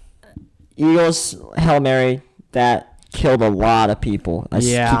 Eagles, Hail Mary, that killed a lot of people. I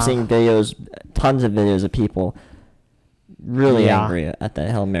Yeah. keep seeing videos, tons of videos of people really Yeah. angry at that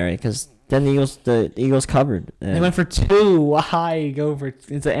Hail Mary because then the Eagles covered. They went for 2. Why you go for?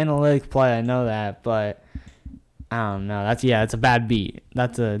 It's an analytic play. I know that, but I don't know. It's a bad beat.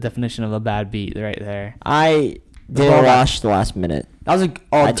 That's a definition of a bad beat right there. I ball didn't got- watch the last minute. That was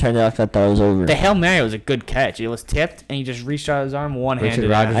I turned it off. I thought it was over. the Hail Mary was a good catch. It was tipped, and he just reached out his arm one-handed.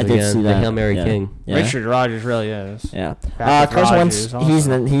 Richard Rodgers I did again, see the that. Hail Mary Yeah. King. Yeah. Richard Rodgers really is. Yeah. Patrick Carson Rodgers Wentz,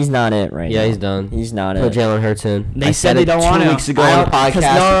 also. he's not it right now. Yeah, he's done. He's not Put it. Jalen Hurts in. They I said they it don't 2 want to. weeks ago I on the don't- because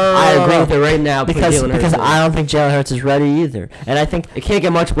podcast. no, I agree no. with it right now. Put Because Jalen Hurts in. I don't think Jalen Hurts is ready either. And I think It can't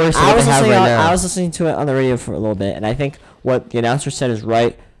get much worse than I what was they have listening. right now. I was listening to it on the radio for a little bit, and I think what the announcer said is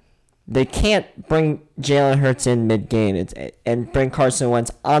right. They can't bring Jalen Hurts in mid-game and bring Carson Wentz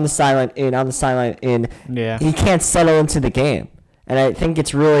on the sideline in. Yeah. He can't settle into the game, and I think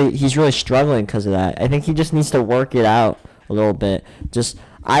he's really struggling because of that. I think he just needs to work it out a little bit.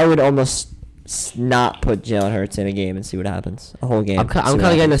 I would almost not put Jalen Hurts in a game and see what happens. A whole game. I'm kind of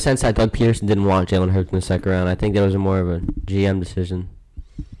getting the sense that Doug Peterson didn't want Jalen Hurts in the second round. I think that was more of a GM decision.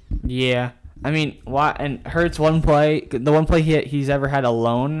 Yeah. I mean, why? And Hurts the one play he's ever had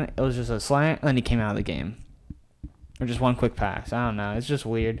alone, it was just a slant, and then he came out of the game. Or just one quick pass. I don't know. It's just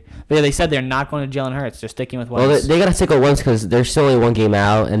weird. But yeah, they said they're not going to Jalen Hurts. They're sticking with Wentz. Well, they got to stick with Wentz because there's still only one game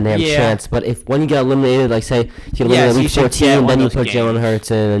out and they have a Yeah. chance. But when you get eliminated, like say you get eliminated so you week should 14, get one then you of those put Jalen games.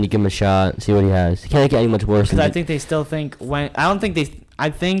 Hurts in and you give him a shot, see what he has. He can't get any much worse. Because I think they still think I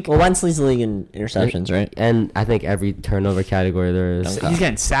think Well, Wentz leads the league in interceptions, right? and I think every turnover category there is. he's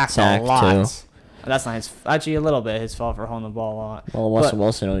getting sacked Sacked, a lot. too. That's not actually a little bit his fault for holding the ball a lot. Well, Russell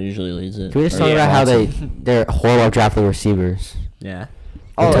Wilson usually leads it. Can we just Or talk about how Watson. they're horrible at drafting receivers? Yeah.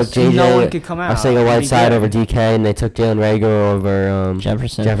 They Oh, took so no JJ one could come out. Arcega That'd be Whiteside good. over DK, and they took Jalen Reagor over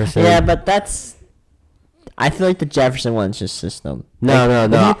Jefferson. Jefferson. Yeah, but I feel like the Jefferson one's just system. No,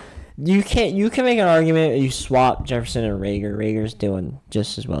 no. You can make an argument. You swap Jefferson and Rager. Rager's doing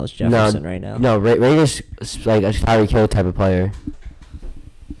just as well as Jefferson right now. No, Rager's like a Tyreek Hill type of player.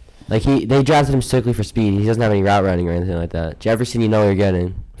 Like they drafted him strictly for speed. He doesn't have any route running or anything like that. Jefferson, you know what you're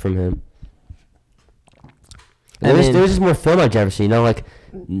getting from him. There was just more film on Jefferson, you know, like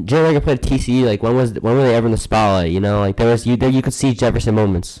Jalen Reagor played at TCU. Like when were they ever in the spotlight? You know, like you could see Jefferson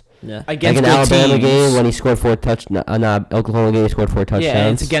moments. Yeah. Against like in good Alabama teams. game when he scored 4 Oklahoma game he scored 4 touchdowns. Yeah,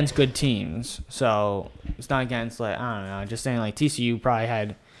 it's against good teams, so it's not against like I don't know. Just saying like TCU probably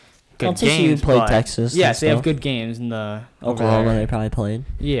had good Well, TCU games. played but- Texas Yes, and they have stuff. good games in the over Oklahoma, there. they probably played.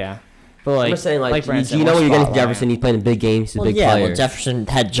 Yeah, but like I'm just saying, like Brandon you said, know more what you're getting from spotlight. Jefferson. He's playing in big games. He's a Well, big yeah. player. Well, Jefferson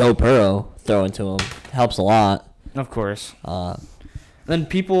had Joe Burrow throwing to him. Helps a lot. Of course. Uh, Then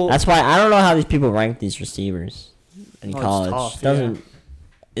people. that's why I don't know how these people rank these receivers in Oh, it's college. tough, Doesn't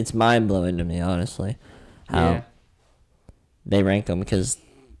It's mind blowing to me, honestly, how Yeah. they rank them because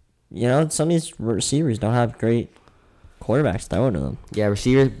some of these receivers don't have great quarterbacks throwing to them. Yeah,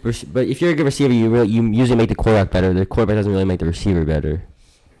 but if you're a good receiver, you usually make the quarterback better. The quarterback doesn't really make the receiver better.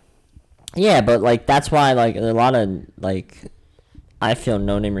 Yeah, but like that's why like a lot of like I feel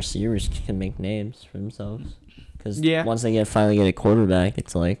no-name receivers can make names for themselves because Yeah. once they finally get a quarterback,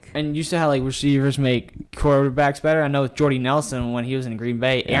 it's like And used to have like receivers make quarterbacks better. I know with Jordy Nelson when he was in Green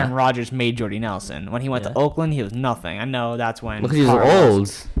Bay, Yeah. Aaron Rodgers made Jordy Nelson. When he went Yeah. to Oakland, he was nothing. I know that's when. Because he's Carr old.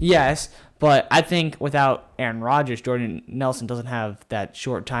 was. Yes, but I think without Aaron Rodgers, Jordan Nelson doesn't have that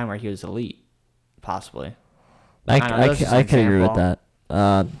short time where he was elite, possibly. I know, that's just an I can agree with example.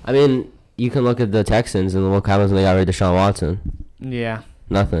 that. I mean, you can look at the Texans and look happens when they got rid of Deshaun Watson. Yeah.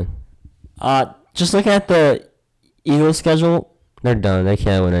 Nothing. Just looking at the Eagles schedule, They're done. They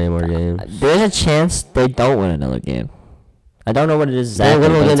can't win any more games. There's a chance they don't win another game. I don't know what it is The exactly.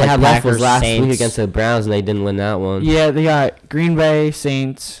 only but game it's they like had left was Packers, last Saints. week against the Browns, and they didn't win that one. Yeah, they got Green Bay,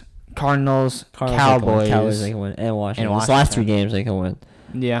 Saints, Cardinals, Cowboys. Cowboys they can win, and Washington. And These last 3 Washington. games they can win.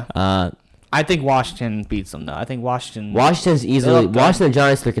 Yeah. I think Washington beats them though. I think Washington. Washington's easily. look good. Washington and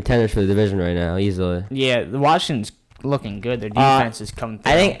Giants are contenders for the division right now, easily. Yeah, the Washington's looking good. Their defense is coming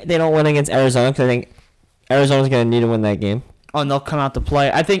through. I think they don't win against Arizona because I think Arizona's going to need to win that game. Oh, and they'll come out to play.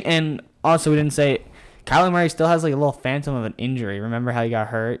 I think, and also we didn't say, Kyler Murray still has like a little phantom of an injury. Remember how he got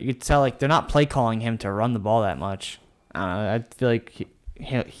hurt? You could tell like they're not play calling him to run the ball that much. I don't know. I feel like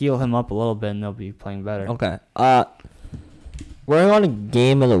he'll heal him up a little bit and they'll be playing better. Okay. We're on a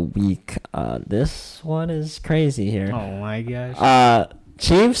game of the week. This one is crazy here. Oh my gosh.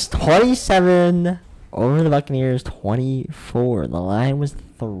 Chiefs 27 over the Buccaneers 24. The line was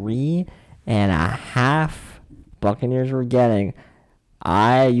 3.5. Buccaneers were getting.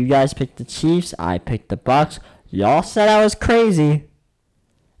 You guys picked the Chiefs. I picked the Bucks. Y'all said I was crazy.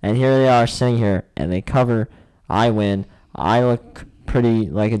 And here they are sitting here and they cover. I win. I look pretty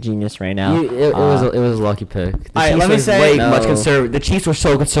like a genius right now. It was a lucky pick. The Alright, Chiefs let me were say- way No. much conservative. The Chiefs were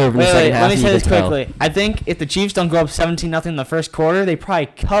so conservative in the Wait, second half. let me you say this could tell. quickly. I think if the Chiefs don't go up 17-0 in the first quarter, they probably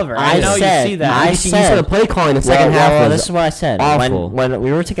cover. I know said- you see that. I You said- saw the play calling in the second half was this is what I said. awful. When we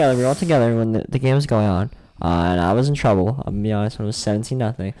were all together when the game was going on, and I was in trouble. I'm gonna be honest, when it was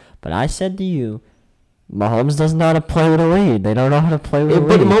 17-0. But I said to you, Mahomes doesn't know how to play with a lead. They don't know how to play with a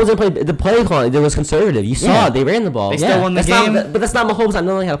But lead. Mahomes didn't play. The play calling, it was conservative. You saw Yeah. it. They ran the ball. They still won the That's game. but that's not Mahomes not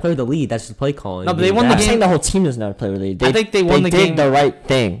knowing how to play with the lead. That's just play calling. No, but they won the I'm game. saying the whole team doesn't know how to play with a lead. I think they won the game. did the right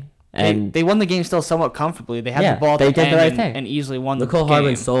thing. And they won the game still somewhat comfortably. They had Yeah, the ball at they the did the end right and, thing. and easily won Nicole the game.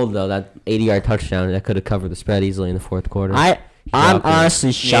 Hardman sold though that 80-yard touchdown that could have covered the spread easily in the fourth quarter. I'm Dropped it.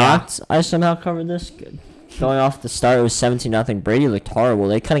 honestly shocked I somehow covered this. Going off the start, it was 17-0. Brady looked horrible.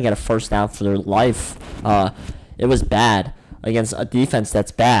 They couldn't get a first down for their life. It was bad against a defense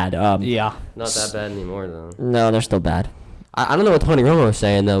that's bad. Yeah. Not that bad anymore though. No, they're still bad. I don't know what Tony Romo was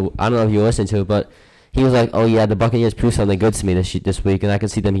saying though. I don't know if you listened to it, but he was like, "Oh yeah, the Buccaneers proved something good to me this week, and I can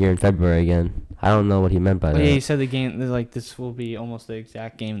see them here in February again." I don't know what he meant by Well, that. yeah, he said the game like this will be almost the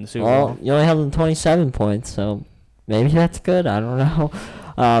exact game in the Super Well, Bowl. you only held them 27 points, so maybe that's good. I don't know.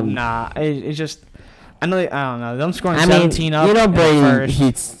 Nah, it's just I don't know. Them scoring I mean, 17 up. you know in the Brady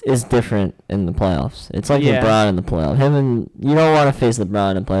first. is different in the playoffs. It's like Yeah. LeBron in the playoffs. You don't want to face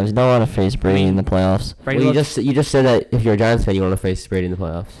LeBron in the playoffs. You don't want to face Brady in the playoffs. Brady Well, looked- you just said that if you're a Giants fan, you want to face Brady in the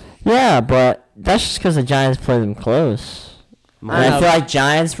playoffs. Yeah, but that's just because the Giants play them close. And I know. feel like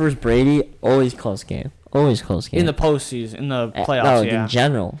Giants versus Brady, always close game. Always close game. in the postseason, in the playoffs. No, yeah. in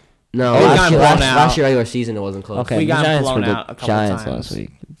general. No, Oh, we got blown out. last year regular season it wasn't close. Okay, We the got Giants blown were the out a couple Giants times. last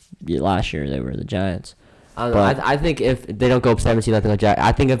week. Yeah, last year they were the Giants. I don't know. But- I think if they don't go up 17-0 like Jack,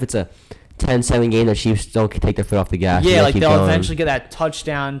 I think if it's a 10-7 game, the Chiefs don't take their foot off the gas. Yeah, like keep they'll going. eventually get that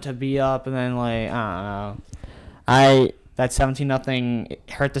touchdown to be up, and then like I don't know, I that 17-0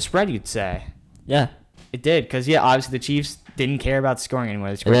 hurt the spread. You'd say yeah. it did, because obviously the Chiefs didn't care about scoring anymore.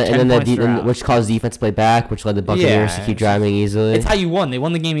 They And scored then, 10 and then points throughout. which caused defense to play back, which led the Buccaneers to Yeah, keep driving easily. It's how you won. They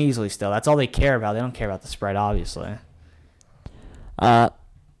won the game easily. Still, that's all they care about. They don't care about the spread, obviously.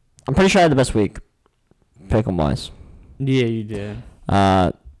 I'm pretty sure I had the best week. Pick 'em wise. Yeah, you did.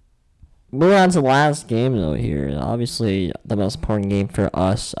 Moving on to the last game though here. Obviously the most important game for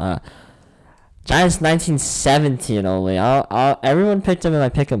us. Giants 19-17 only. Everyone picked them in my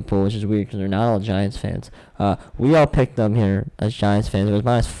pick'em pool, which is weird because they're not all Giants fans. We all picked them here as Giants fans. It was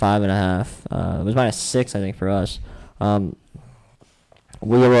 -5.5. It was -6 I think for us.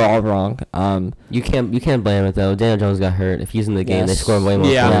 We were all wrong. You can't blame it though. Daniel Jones got hurt. If he's in the game, they Yes. score way more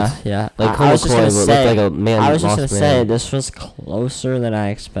Yeah. points. Yeah. Like I Cole was just McCoy gonna looked say, like a man. I was just gonna lost say man. this was closer than I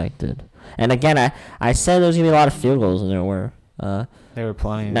expected. And again, I said there was gonna be a lot of field goals, and there were. They were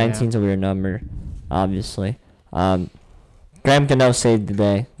playing. 19's a weird number, obviously. Graham Gano saved the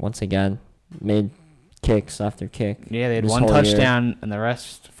day once again. Made kicks after kick. Yeah, they had this one whole year. touchdown and the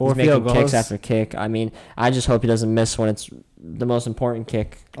rest He's four making field goals. kicks after kick. I mean, I just hope he doesn't miss when it's the most important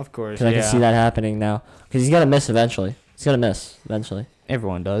kick, Of course, because I can see that happening now. Because he's gonna miss eventually. He's gonna miss eventually.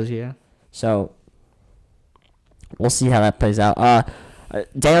 Everyone does, yeah. So we'll see how that plays out.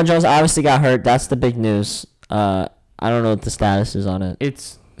 Daniel Jones obviously got hurt. That's the big news. I don't know what the status is on it.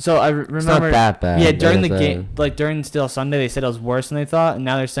 It's so I remember. It's not that bad. Yeah, during the That's, game, like during Still Sunday, they said it was worse than they thought, and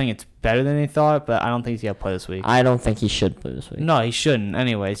now they're saying it's better than they thought. But I don't think he's gonna play this week. I don't think he should play this week. No, he shouldn't.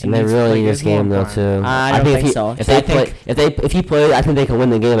 Anyways, he And they needs to really play need this his more game though important. too. I don't think so. If I they think- play, if he played, I think they can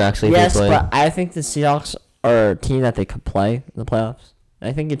win the game. Actually, if Yes, they play. but I think the Seahawks are a team that they could play in the playoffs.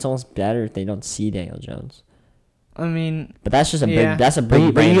 I think it's almost better if they don't see Daniel Jones. I mean, But that's just a Yeah. big. That's a But you,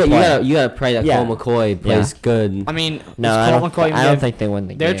 big. but brain you, play. you gotta pray that Yeah. Colt McCoy plays good. I mean, No, is I Colt don't. McCoy I don't think they win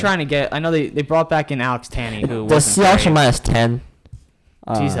the they're game. trying to get. I know they brought back in Alex Tanney, who The wasn't Seahawks are great. -10.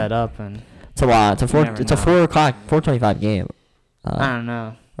 Tease that up, and It's a lot. It's a four. never It's a know. 4:00, 4:25 game. I don't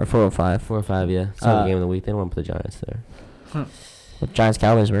know. Or 4:05. 4 or 5, yeah. It's not Uh, the game of the week. They don't want to put the Giants there. What Giants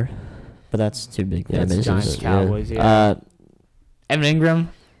Cowboys were, but that's too big. Yeah, That's it's Giants yeah. Cowboys. Yeah. Evan Ingram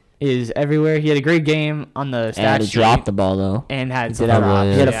is everywhere. He had a great game on the stat And he sheet dropped the ball though. and He had did some have. fumble,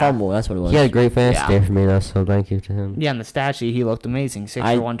 drops. He had a Yeah. fumble. That's what it was. He had a great fantasy Yeah. day for me, though, so thank you to him. Yeah, on the stat sheet, he looked amazing. 6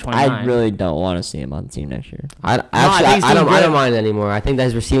 I for 129. I really don't want to see him on the team next year. I think he's don't doing mind anymore. I think that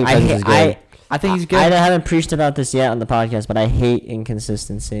his receiving I presence hate, is good. I think he's good. I haven't preached about this yet on the podcast, but I hate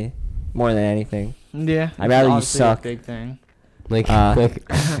inconsistency more than anything. yeah. I'd rather you obviously a suck. Big thing. like Uh,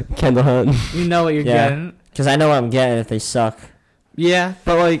 Kendall Hunt. You know what you're Yeah. getting. Because I know what I'm getting if they suck. Yeah,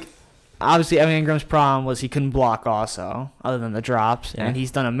 but like, obviously Evan Ingram's problem was he couldn't block also, other than the drops, Yeah. and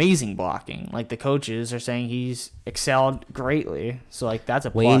he's done amazing blocking. Like the coaches are saying he's excelled greatly. So like that's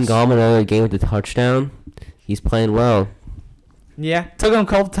a Wayne plus. Gallman another game with the touchdown. He's playing well. Yeah, took him a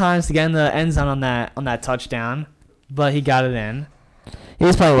couple times to get in the end zone on that touchdown, but he got it in.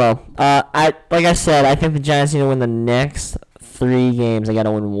 He's playing well. Like I said, I think the Giants need to win the next 3 games. They got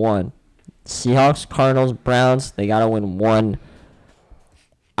to win 1. Seahawks, Cardinals, Browns. They got to win 1.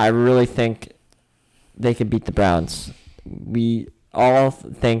 I really think they could beat the Browns. We all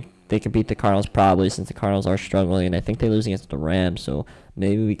think they could beat the Cardinals probably, since the Cardinals are struggling, and I think they lose against the Rams. So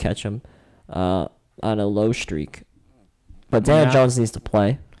maybe we catch them on a low streak. But Daniel Yeah. Jones needs to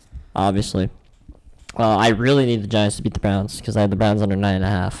play, obviously. I really need the Giants to beat the Browns because I had the Browns under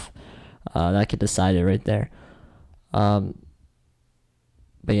 9.5. That could decide it right there.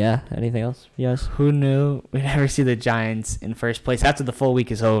 But yeah, anything else, you guys? Who knew we'd never see the Giants in first place after the full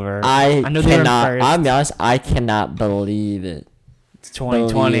week is over? I know they were in cannot. first. I'll be honest. I cannot believe it. It's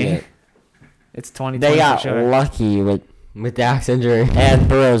 2020. Believe it. It's 2020 They got for sure. lucky with With Dak's injury. and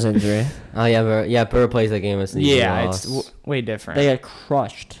Burrow's injury. Oh, yeah, Burrow plays that game. It's an easy Yeah, loss. it's way different. They got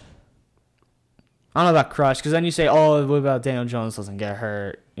crushed. I don't know about Crush, because then you say, oh, what about Daniel Jones doesn't get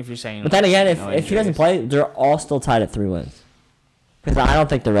hurt? If you're saying, But then again, no if he doesn't injuries. play, they're all still tied at 3 wins. Because I don't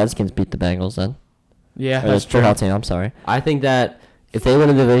think the Redskins beat the Bengals then. Yeah, Or the that's true. football team. I'm sorry. I think that if they win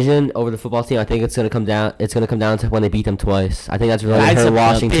a division over the football team, I think it's gonna come down. It's gonna come down to when they beat them twice. I think that's really That's hurt a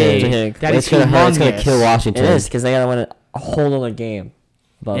Washington. big- That It's is gonna hurt. It's gonna humongous. kill It Washington. is because they got to win a whole other game.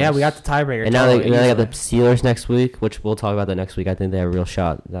 above Yeah, us. we got the tiebreaker. And now they totally, got the easily. Steelers next week, which we'll talk about that next week. I think they have a real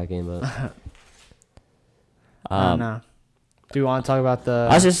shot at that game. But I don't know. Do you want to talk about the?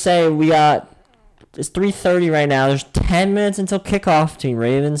 I was just saying it's 3:30 right now. There's 10 minutes until kickoff between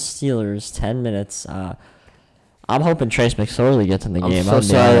Ravens Steelers. 10 minutes. I'm hoping Trace McSorley gets in the I'm game. so I'll be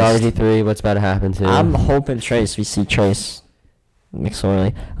sorry, honest. RG3. What's about to happen to? I'm hoping we see Trace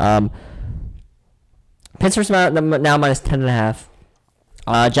McSorley. Pittsburgh's now minus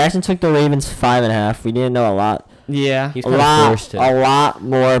 10.5. Jackson took the Ravens 5.5. We didn't know a lot. yeah. He's A kinda lot, forced to. a lot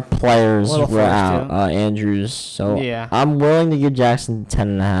more players A little were forced out. to. Andrews. So Yeah. I'm willing to give Jackson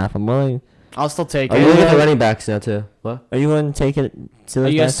 10.5. I'm willing. I'll still take Are it. you looking at the running backs now too? What? Are you willing to take it? Steelers Are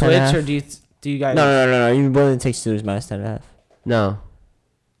you gonna minus switch 10.5? or do you guys? No. Are you willing to take Steelers minus 10.5? No.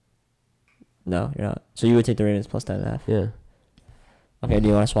 No, you're not. So you would take the Ravens plus 10.5. Yeah. Okay. Do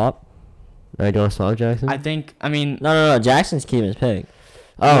you want to swap? All right, do you want to swap Jackson? I think. I mean. No. Jackson's keeping his pick.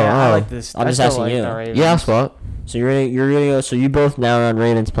 I oh. like this. I'm I just still asking like you. the Ravens. Yeah, I'll swap. So you're gonna go. So you both now are on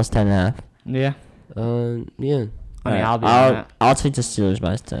Ravens plus 10.5. Yeah. Yeah. I mean, I'll be on that. I'll take the Steelers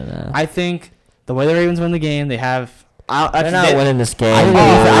minus 10.5. I think the way the Ravens win the game, they have. They're not winning this game. I think, Oh,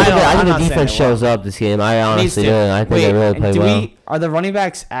 the I defense, know, I I'm think not the saying defense it shows up this game. I honestly do. I think they really play well. Are the running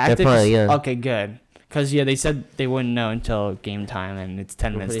backs active? playing, yeah. Okay, good. Because they said they wouldn't know until game time, and it's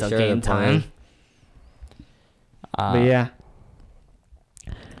 10 I'm minutes pretty till sure game they're playing. time. But yeah.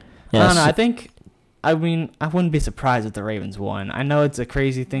 I don't know. I think. I mean, I wouldn't be surprised if the Ravens won. I know it's a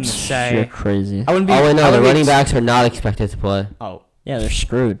crazy thing to You're say. crazy. I wouldn't be. Oh wait, I no, the wouldn't be running ex- backs are not expected to play. Oh, Yeah, they're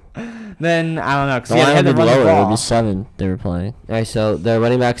screwed. then I don't know. The Because they line had would to be run the lower. It would ball. be 7 they were playing. All right, so the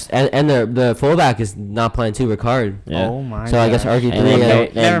running backs and the fullback is not playing too. Ricard. Yeah. Oh my. So I guess gosh. RG3 And then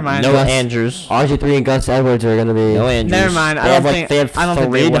and Never mind. No Gus- Andrews. RG3 and Gus Edwards are gonna be. No Andrews. Never mind, I They don't have, think- they have I don't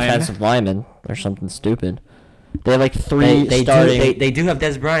think 3 they win. defensive linemen or something stupid. They have like 3 They starting. they do have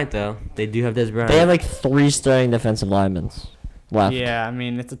Des Bryant though. They do have Des Bryant. They have like 3 starting defensive linemen left. Yeah, I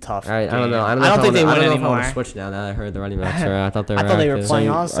mean it's a tough. All right, I don't game. know. I don't think they I win don't know if I anymore. want to switch now that I heard the running backs are. I thought they were. I thought they were active. playing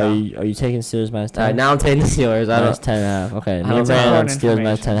So also. Are you taking Steelers minus 10? All right, now I'm taking the Steelers. I Minus don't. 10.5. Okay. I Me don't and think Brandon on important Steelers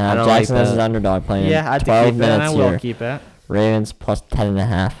minus information. 10.5. I don't like Jackson has his that. underdog playing. Yeah, I have to 12 keep it, and I minutes will here. keep it. Ravens plus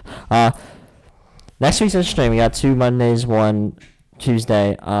 10.5. Next week's interesting. We got 2 Mondays, 1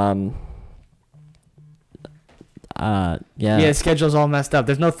 Tuesday. Yeah. Yeah, schedule's all messed up.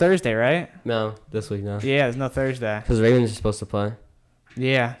 There's no Thursday, right? No, this week no. Yeah, there's no Thursday. Because the Ravens are supposed to play.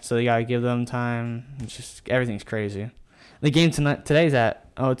 Yeah, so you gotta give them time. It's just everything's crazy. The game today's at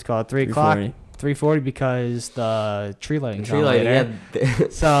it's called 3 o'clock. 3:40 because the tree lighting. Tree lighting. Yeah.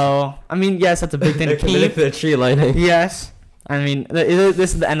 So I mean, yes, that's a big thing to keep. The tree lighting. Yes, I mean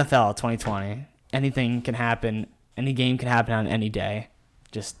this is the NFL 2020. Anything can happen. Any game can happen on any day.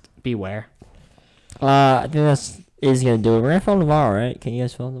 Just beware. I think that's is gonna do it. We're gonna film tomorrow, right? Can you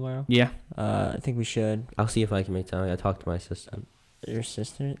guys film tomorrow? Yeah. I think we should. I'll see if I can make time. I gotta talk to my assistant. Your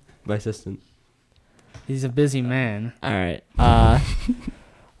assistant? My assistant. He's a busy man. All right.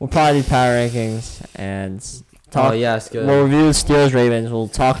 We'll probably do power rankings and talk. Oh yes, good. We'll review the Steelers Ravens. We'll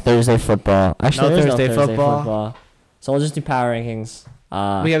talk Thursday football. Actually, No there's Thursday no Thursday football. football. So we'll just do power rankings.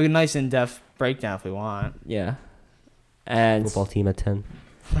 We have a nice in-depth breakdown if we want. Yeah. And Football team at 10.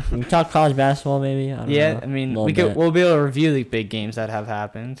 we can talk college basketball maybe. I don't know. I mean, Little bit. we'll be able to review the big games that have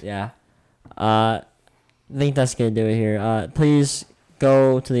happened. Yeah. I think that's gonna do it here. Please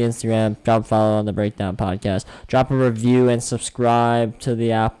go to the Instagram, drop a follow on the Breakdown Podcast, drop a review and subscribe to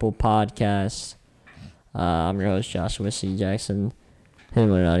the Apple Podcast. I'm your host Joshua C. Jackson.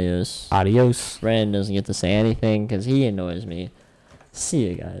 Him and adios. Adios. Brandon doesn't get to say anything because he annoys me. See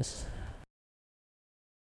you guys.